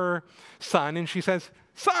to her son and she says,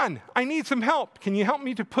 "Son, I need some help. Can you help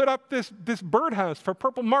me to put up this birdhouse for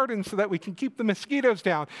purple martins so that we can keep the mosquitoes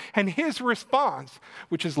down?" And his response,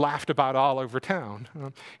 which is laughed about all over town,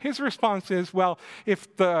 his response is, "Well,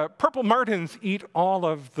 if the purple martins eat all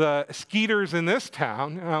of the skeeters in this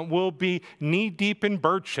town, we'll be knee-deep in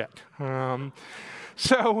bird shit."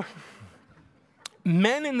 So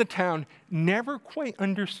men in the town never quite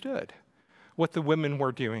understood what the women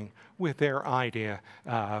were doing with their idea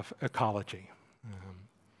of ecology.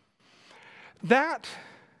 That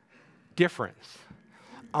difference,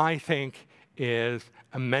 I think, is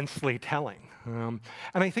immensely telling. And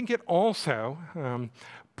I think it also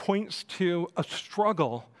points to a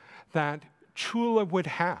struggle that Tchula would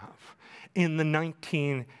have in the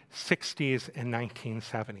 1960s and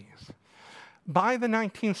 1970s. By the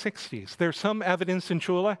 1960s, there's some evidence in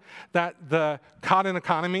Tchula that the cotton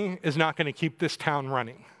economy is not going to keep this town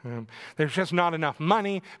running. There's just not enough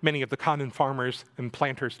money. Many of the cotton farmers and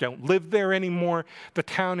planters don't live there anymore. The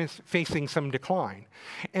town is facing some decline.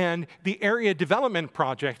 And the Area Development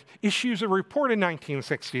Project issues a report in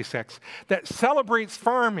 1966 that celebrates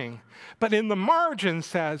farming, but in the margin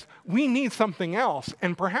says, we need something else,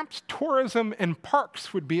 and perhaps tourism and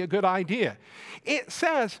parks would be a good idea. It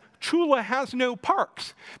says Tchula has no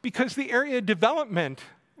parks because the Area Development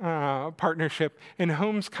Partnership in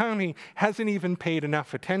Holmes County hasn't even paid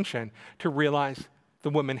enough attention to realize the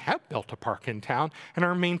women have built a park in town and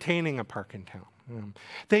are maintaining a park in town.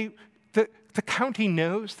 The county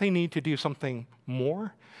knows they need to do something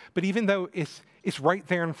more, but even though it's right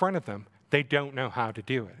there in front of them, they don't know how to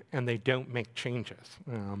do it, and they don't make changes.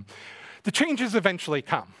 The changes eventually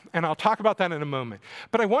come, and I'll talk about that in a moment.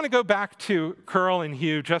 But I want to go back to Curl and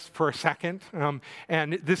Hugh just for a second,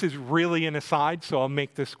 and this is really an aside, so I'll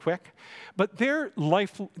make this quick. But their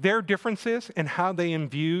differences in how they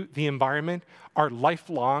imbue the environment are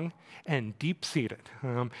lifelong and deep-seated.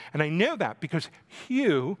 And I know that because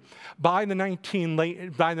Hugh, by the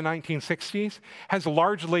 1960s, has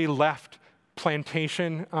largely left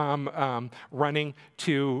plantation running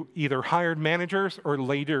to either hired managers or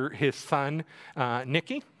later his son,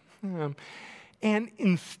 Nicky. And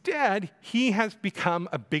instead, he has become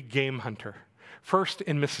a big game hunter. First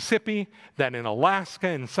in Mississippi, then in Alaska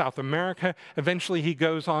and South America. Eventually, he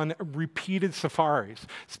goes on repeated safaris,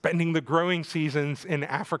 spending the growing seasons in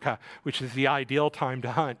Africa, which is the ideal time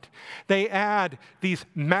to hunt. They add these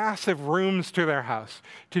massive rooms to their house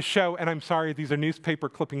to show, and I'm sorry, these are newspaper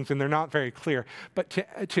clippings and they're not very clear, but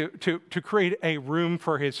to create a room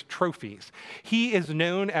for his trophies. He is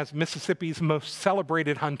known as Mississippi's most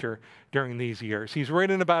celebrated hunter during these years. He's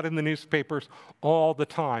written about in the newspapers all the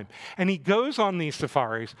time. And he goes on these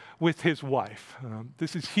safaris with his wife.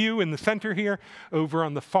 This is Hugh in the center here. Over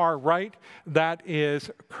on the far right, that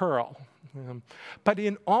is Curl. But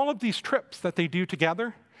in all of these trips that they do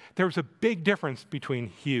together, there's a big difference between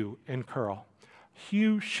Hugh and Curl.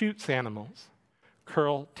 Hugh shoots animals.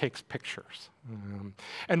 Curl takes pictures.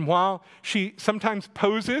 And while she sometimes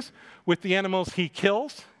poses with the animals he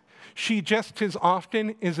kills, she just as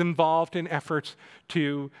often is involved in efforts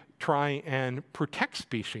to try and protect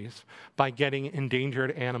species by getting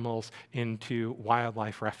endangered animals into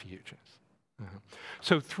wildlife refuges.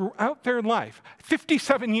 So throughout their life,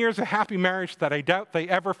 57 years of happy marriage that I doubt they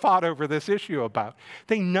ever fought over this issue about,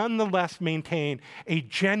 they nonetheless maintain a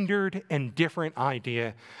gendered and different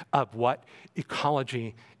idea of what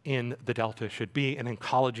ecology in the Delta should be and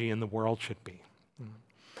ecology in the world should be.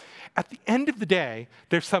 At the end of the day,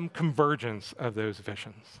 there's some convergence of those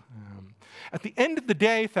visions. At the end of the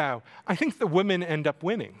day, though, I think the women end up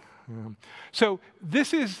winning. So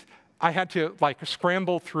this is, I had to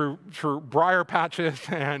scramble through briar patches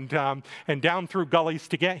and down through gullies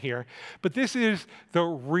to get here. But this is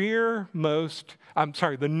the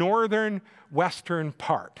the northern western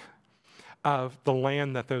part of the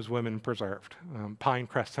land that those women preserved,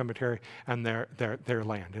 Pinecrest Cemetery and their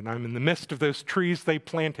land. And I'm in the midst of those trees they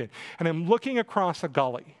planted. And I'm looking across a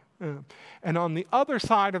gully. And on the other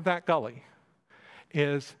side of that gully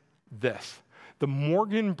is this, the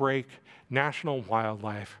Morgan Break National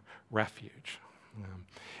Wildlife Refuge.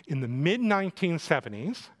 In the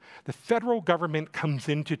mid-1970s, the federal government comes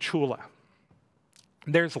into Tchula.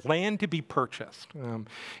 There's land to be purchased.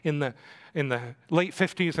 In the late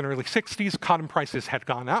 50s and early 60s, cotton prices had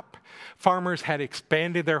gone up. Farmers had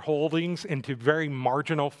expanded their holdings into very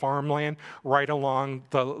marginal farmland right along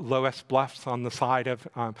the lowest bluffs on the side of,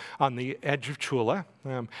 on the edge of Tchula.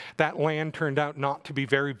 That land turned out not to be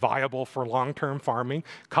very viable for long-term farming.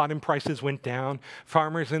 Cotton prices went down.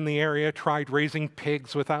 Farmers in the area tried raising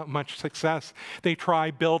pigs without much success. They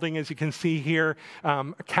tried building, as you can see here,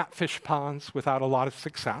 catfish ponds without a lot of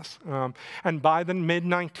success. And by the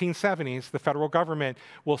mid-1970s, the federal government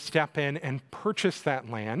will step in and purchase that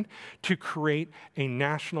land to create a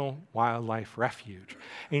national wildlife refuge.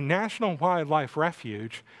 A national wildlife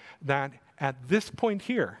refuge that, at this point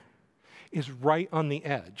here, is right on the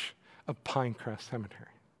edge of Pinecrest Cemetery.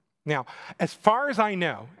 Now, as far as I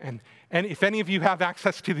know, and if any of you have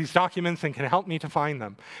access to these documents and can help me to find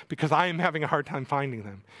them, because I am having a hard time finding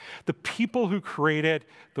them, the people who created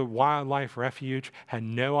the wildlife refuge had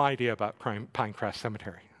no idea about Pinecrest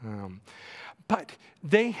Cemetery. But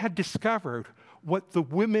they had discovered what the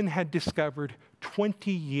women had discovered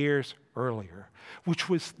 20 years earlier, which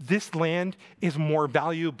was this land is more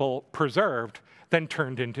valuable preserved than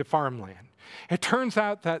turned into farmland. It turns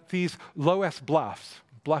out that these lowest bluffs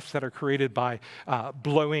that are created by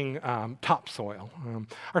blowing topsoil,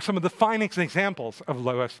 are some of the finest examples of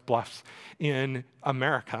lowest bluffs in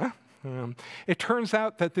America. It turns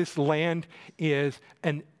out that this land is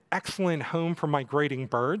an excellent home for migrating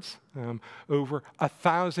birds. Over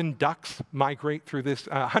 1,000 ducks migrate through this,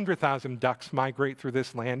 100,000 ducks migrate through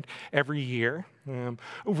this land every year.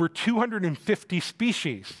 Over 250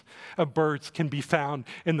 species of birds can be found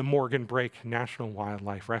in the Morgan Break National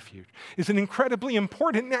Wildlife Refuge. It's an incredibly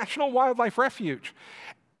important national wildlife refuge.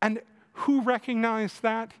 And who recognized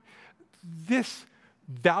that? This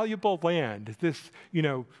valuable land, this,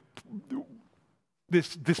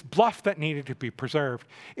 this bluff that needed to be preserved,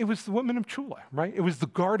 it was the women of Tchula, right? It was the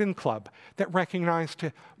Garden Club that recognized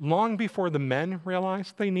it long before the men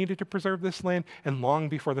realized they needed to preserve this land and long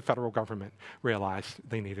before the federal government realized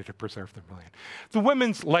they needed to preserve the land. The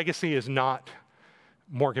women's legacy is not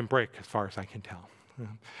Morgan Break, as far as I can tell.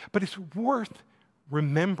 But it's worth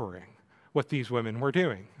remembering what these women were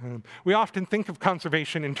doing. We often think of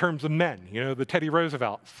conservation in terms of men, the Teddy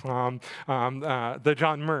Roosevelts, the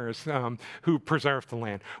John Muirs, who preserved the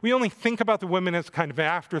land. We only think about the women as kind of an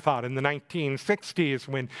afterthought in the 1960s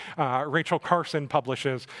when Rachel Carson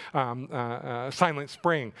publishes Silent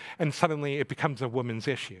Spring, and suddenly it becomes a women's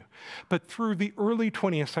issue. But through the early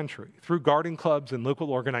 20th century, through garden clubs and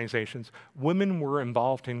local organizations, women were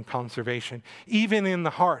involved in conservation, even in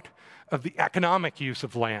the heart of the economic use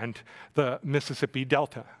of land, the Mississippi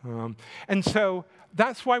Delta. And so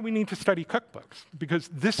that's why we need to study cookbooks, because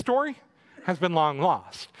this story has been long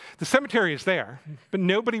lost. The cemetery is there, but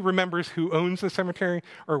nobody remembers who owns the cemetery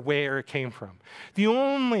or where it came from.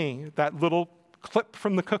 That little clip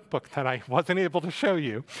from the cookbook that I wasn't able to show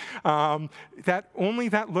you, only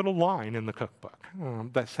that little line in the cookbook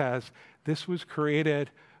that says, this was created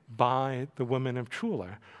by the women of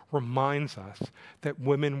Tchula, reminds us that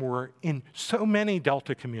women were in so many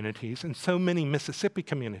Delta communities and so many Mississippi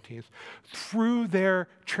communities, through their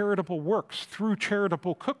charitable works, through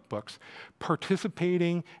charitable cookbooks,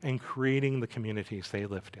 participating and creating the communities they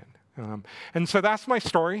lived in. And so that's my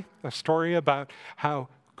story, a story about how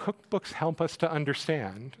cookbooks help us to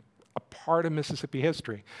understand a part of Mississippi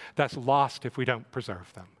history that's lost if we don't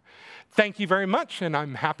preserve them. Thank you very much, and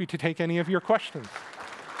I'm happy to take any of your questions.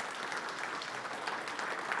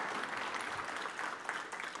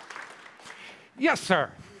 Yes,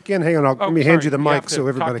 sir. Again, hang on. Let me hand you the mic so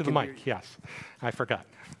everybody can hear you. Yes, I forgot.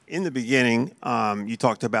 In the beginning, you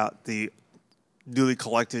talked about the newly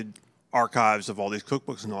collected archives of all these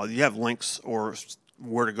cookbooks and all. Do you have links or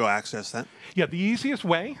where to go access that? Yeah, the easiest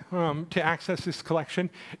way to access this collection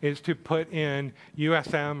is to put in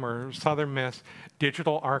USM or Southern Miss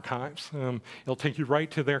digital archives. It'll take you right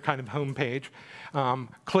to their kind of homepage.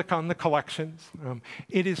 Click on the collections.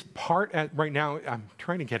 It is part, right now, I'm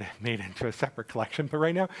trying to get it made into a separate collection, but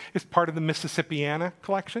right now it's part of the Mississippiana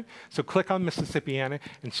collection. So click on Mississippiana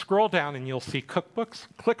and scroll down and you'll see cookbooks.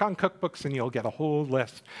 Click on cookbooks and you'll get a whole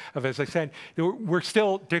list of, as I said, we're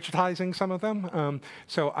still digitizing some of them.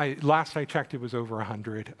 So last I checked, it was over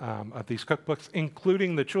 100 of these cookbooks,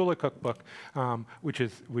 including the Tchula cookbook, which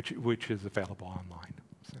is available online.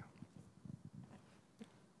 So.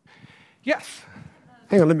 Yes.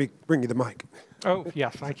 Hang on, let me bring you the mic. Oh,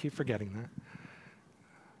 yes, I keep forgetting that.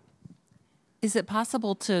 Is it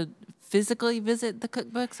possible to physically visit the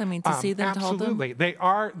cookbooks? I mean, to see them, to hold them? Absolutely. They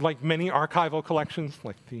are, like many archival collections,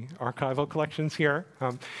 like the archival collections here,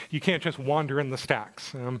 you can't just wander in the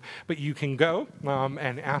stacks. But you can go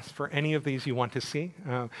and ask for any of these you want to see.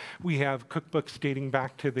 We have cookbooks dating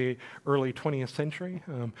back to the early 20th century.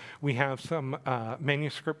 We have some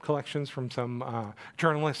manuscript collections from some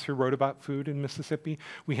journalists who wrote about food in Mississippi.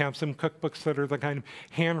 We have some cookbooks that are the kind of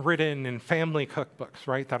handwritten and family cookbooks,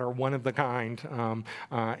 right, that are one of the kind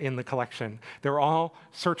in the collection. They're all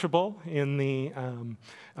searchable in the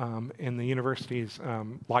university's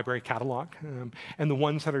library catalog. And the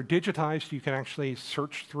ones that are digitized, you can actually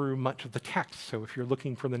search through much of the text. So if you're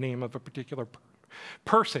looking for the name of a particular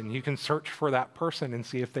person, you can search for that person and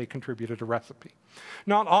see if they contributed a recipe.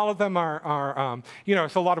 Not all of them are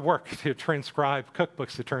it's a lot of work to transcribe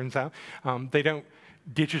cookbooks, it turns out. They don't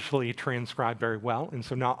digitally transcribe very well, and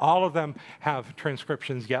so not all of them have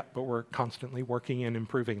transcriptions yet, but we're constantly working and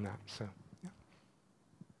improving that. So, yeah.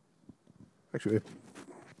 Actually,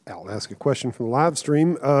 I'll ask a question from the live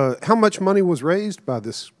stream. How much money was raised by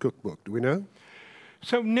this cookbook? Do we know?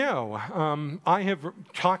 So no, I have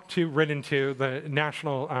written to the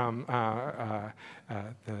national,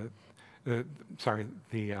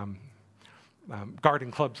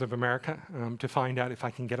 Garden Clubs of America to find out if I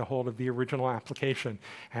can get a hold of the original application,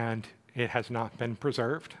 and it has not been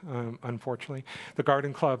preserved, unfortunately. The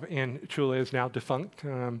Garden Club in Tchula is now defunct.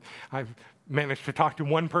 I've managed to talk to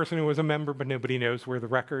one person who was a member, but nobody knows where the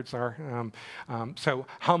records are. So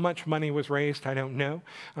how much money was raised, I don't know.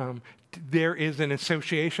 There is an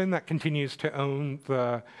association that continues to own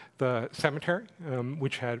the cemetery,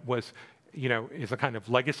 which is a kind of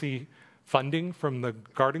legacy funding from the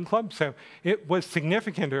Garden Club. So it was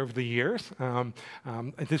significant over the years.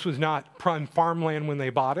 This was not prime farmland when they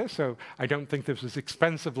bought it, so I don't think this was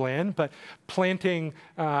expensive land, but planting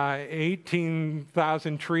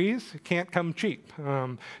 18,000 trees can't come cheap.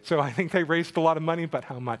 So I think they raised a lot of money, but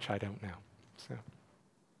how much, I don't know. So.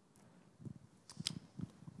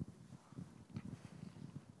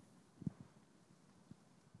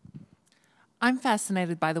 I'm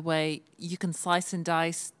fascinated by the way you can slice and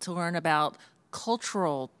dice to learn about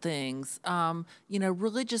cultural things,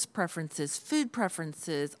 religious preferences, food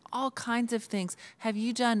preferences, all kinds of things. Have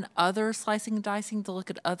you done other slicing and dicing to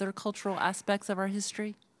look at other cultural aspects of our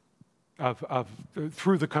history?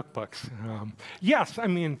 Through the cookbooks. Yes, I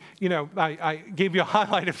mean, I gave you a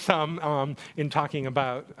highlight of some in talking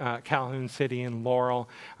about Calhoun City and Laurel,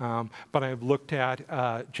 but I've looked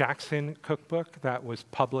at Jackson cookbook that was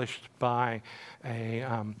published by it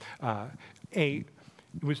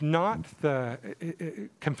was not the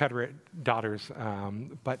Confederate Daughters,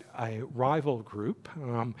 but a rival group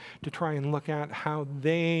to try and look at how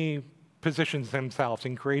they positions themselves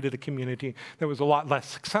and created a community that was a lot less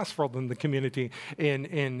successful than the community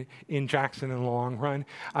in Jackson in the long run.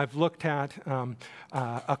 I've looked at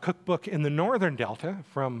a cookbook in the Northern Delta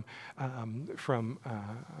from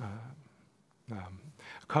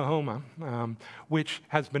Coahoma, which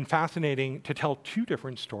has been fascinating to tell two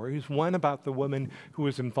different stories. One about the woman who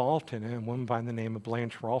was involved in it, a woman by the name of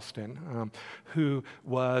Blanche Ralston, who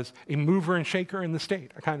was a mover and shaker in the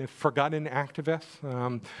state, a kind of forgotten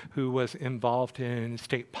activist who was involved in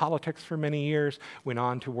state politics for many years, went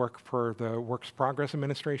on to work for the Works Progress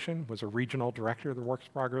Administration, was a regional director of the Works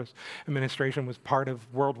Progress Administration, was part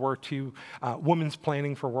of World War II, women's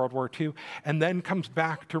planning for World War II, and then comes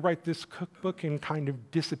back to write this cookbook and kind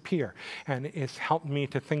of disappear. And it's helped me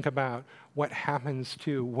to think about what happens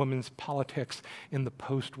to women's politics in the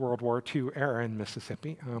post-World War II era in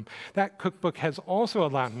Mississippi. That cookbook has also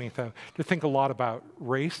allowed me, though, to think a lot about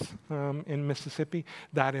race in Mississippi.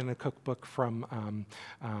 That in a cookbook from,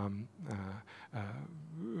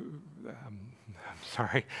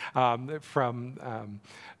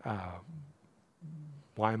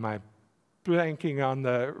 why am I blanking on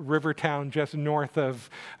the river town just north of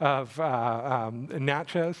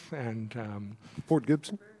Natchez and Fort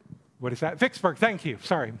Gibson? What is that? Vicksburg, thank you.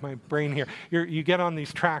 Sorry, my brain here. You get on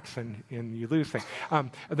these tracks and you lose things.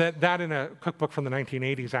 That in a cookbook from the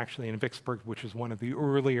 1980s, actually, in Vicksburg, which is one of the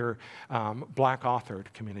earlier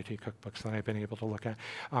black-authored community cookbooks that I've been able to look at.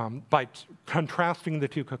 By contrasting the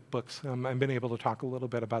two cookbooks, I've been able to talk a little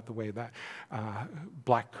bit about the way that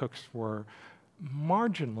black cooks were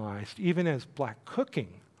marginalized, even as black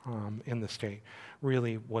cooking in the state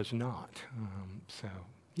really was not.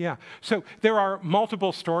 Yeah, so there are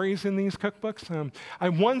multiple stories in these cookbooks. I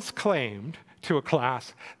once claimed to a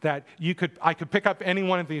class that I could pick up any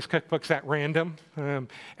one of these cookbooks at random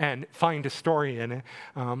and find a story in it.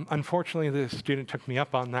 Unfortunately, the student took me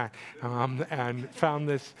up on that and found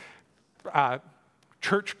this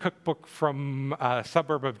church cookbook from a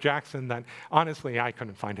suburb of Jackson that, honestly, I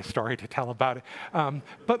couldn't find a story to tell about it.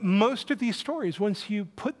 But most of these stories, once you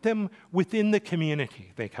put them within the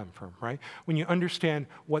community they come from, right? When you understand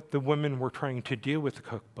what the women were trying to do with the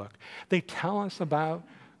cookbook, they tell us about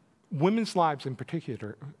women's lives in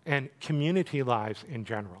particular and community lives in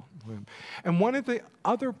general. And one of the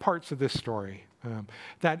other parts of this story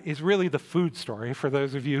that is really the food story, for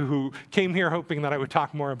those of you who came here hoping that I would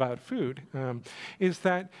talk more about food, is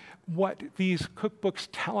that what these cookbooks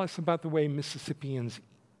tell us about the way Mississippians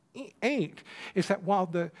ate is that while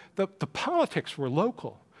the politics were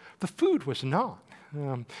local, the food was not.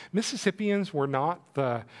 Mississippians were not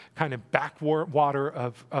the kind of backwater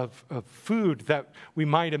of food that we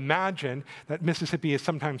might imagine that Mississippi is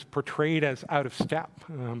sometimes portrayed as out of step.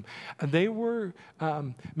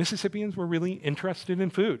 Mississippians were really interested in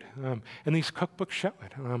food, and these cookbooks show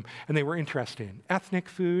it. And they were interested in ethnic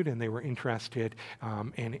food, and they were interested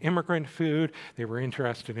in immigrant food. They were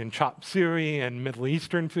interested in chop suey and Middle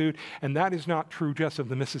Eastern food, and that is not true just of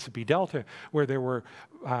the Mississippi Delta, where there were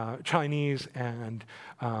Chinese and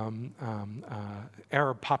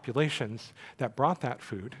Arab populations that brought that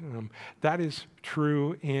food. That is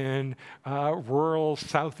true in rural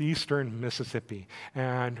southeastern Mississippi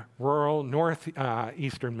and rural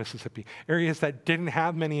northeastern Mississippi, areas that didn't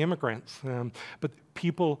have many immigrants, but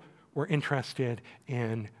people were interested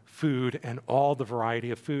in food and all the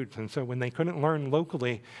variety of foods. And so when they couldn't learn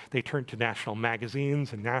locally, they turned to national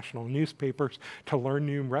magazines and national newspapers to learn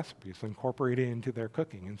new recipes and incorporate it into their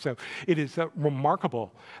cooking. And so it is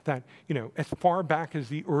remarkable that, as far back as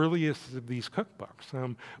the earliest of these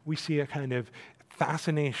cookbooks, we see a kind of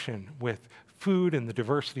fascination with food and the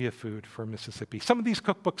diversity of food for Mississippi. Some of these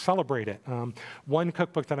cookbooks celebrate it. One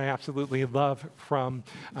cookbook that I absolutely love from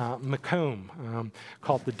Macomb,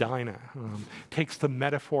 called The Dinah, takes the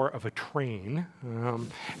metaphor of a train,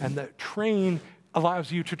 and the train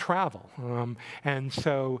allows you to travel. And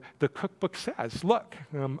so the cookbook says, look,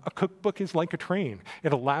 a cookbook is like a train.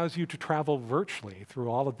 It allows you to travel virtually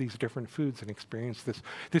through all of these different foods and experience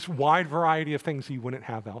this wide variety of things you wouldn't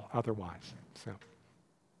have otherwise. So,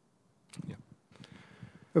 yeah.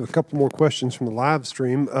 I have a couple more questions from the live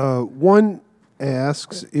stream. One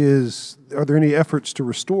asks, are there any efforts to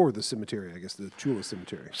restore the cemetery, I guess the Tchula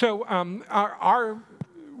Cemetery? So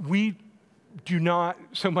we do not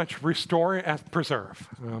so much restore as preserve.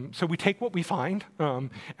 So we take what we find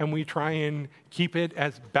and we try and keep it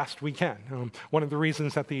as best we can. One of the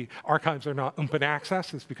reasons that the archives are not open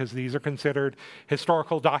access is because these are considered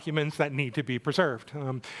historical documents that need to be preserved.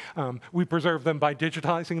 We preserve them by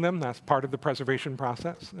digitizing them. That's part of the preservation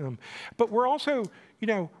process. But we're also,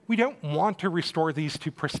 we don't want to restore these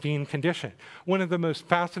to pristine condition. One of the most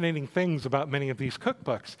fascinating things about many of these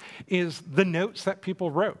cookbooks is the notes that people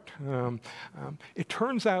wrote. It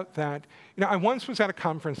turns out that, I once was at a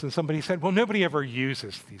conference and somebody said, well, nobody ever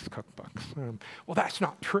uses these cookbooks. Well, that's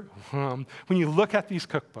not true. When you look at these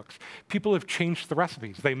cookbooks, people have changed the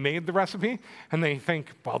recipes. They made the recipe and they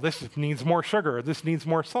think, well, this needs more sugar, or this needs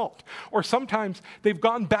more salt. Or sometimes they've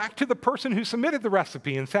gone back to the person who submitted the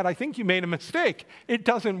recipe and said, I think you made a mistake. It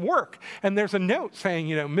doesn't work. And there's a note saying,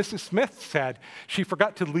 Mrs. Smith said she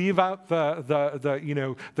forgot to leave out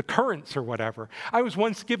the currants or whatever. I was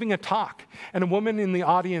once giving a talk, and a woman in the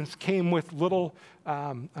audience came with little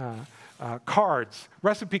cards,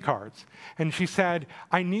 recipe cards, and she said,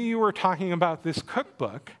 I knew you were talking about this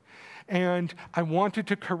cookbook, and I wanted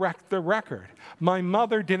to correct the record. My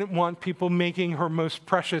mother didn't want people making her most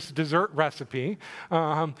precious dessert recipe,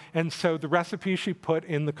 and so the recipe she put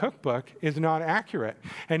in the cookbook is not accurate.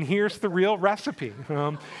 And here's the real recipe.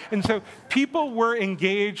 And so people were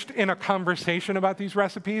engaged in a conversation about these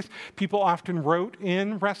recipes. People often wrote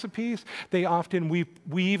in recipes. They often, we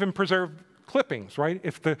even preserved clippings, right?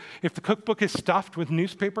 If the cookbook is stuffed with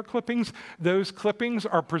newspaper clippings, those clippings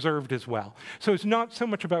are preserved as well. So it's not so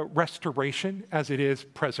much about restoration as it is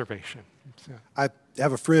preservation. So. I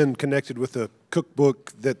have a friend connected with a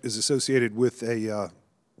cookbook that is associated with a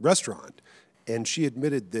restaurant, and she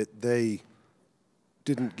admitted that they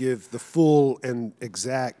didn't give the full and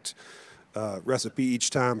exact recipe each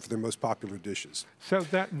time for their most popular dishes. So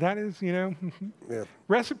that is, you know, yeah.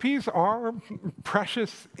 Recipes are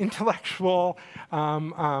precious intellectual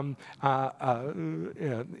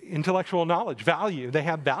intellectual knowledge, value. They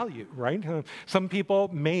have value, right? Some people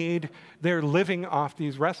made their living off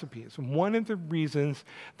these recipes. One of the reasons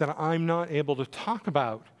that I'm not able to talk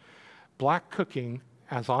about black cooking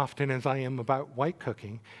as often as I am about white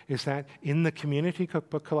cooking is that in the community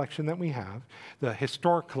cookbook collection that we have, the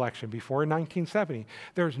historic collection before 1970,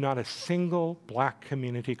 there's not a single black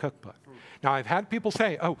community cookbook. Now, I've had people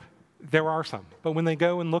say, oh, there are some, but when they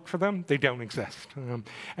go and look for them, they don't exist.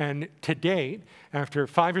 And to date, after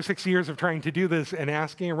 5 or 6 years of trying to do this and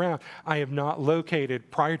asking around, I have not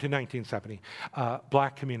located, prior to 1970,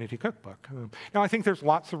 black community cookbook. Now, I think there's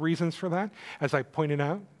lots of reasons for that. As I pointed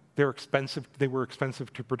out, they're expensive. They were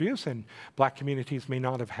expensive to produce, and black communities may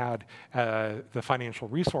not have had the financial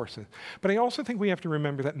resources. But I also think we have to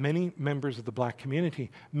remember that many members of the black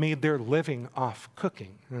community made their living off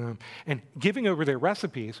cooking. And giving over their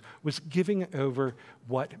recipes was giving over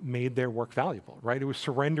what made their work valuable, right? It was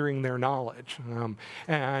surrendering their knowledge.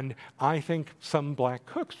 And I think some black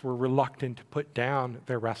cooks were reluctant to put down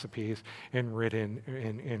their recipes in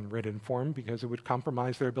written form because it would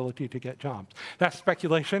compromise their ability to get jobs. That's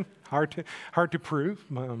speculation. Hard to prove,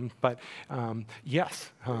 but yes,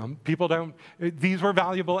 people don't. These were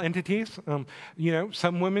valuable entities. You know,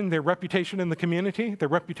 some women, their reputation in the community, their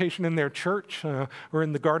reputation in their church or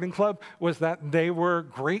in the garden club was that they were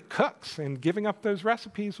great cooks, and giving up those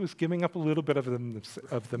recipes was giving up a little bit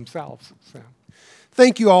of themselves. So.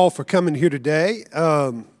 Thank you all for coming here today.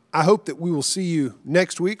 I hope that we will see you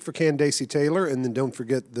next week for Candace Taylor, and then don't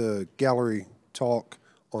forget the gallery talk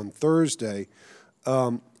on Thursday.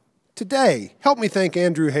 Today, help me thank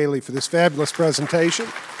Andrew Haley for this fabulous presentation.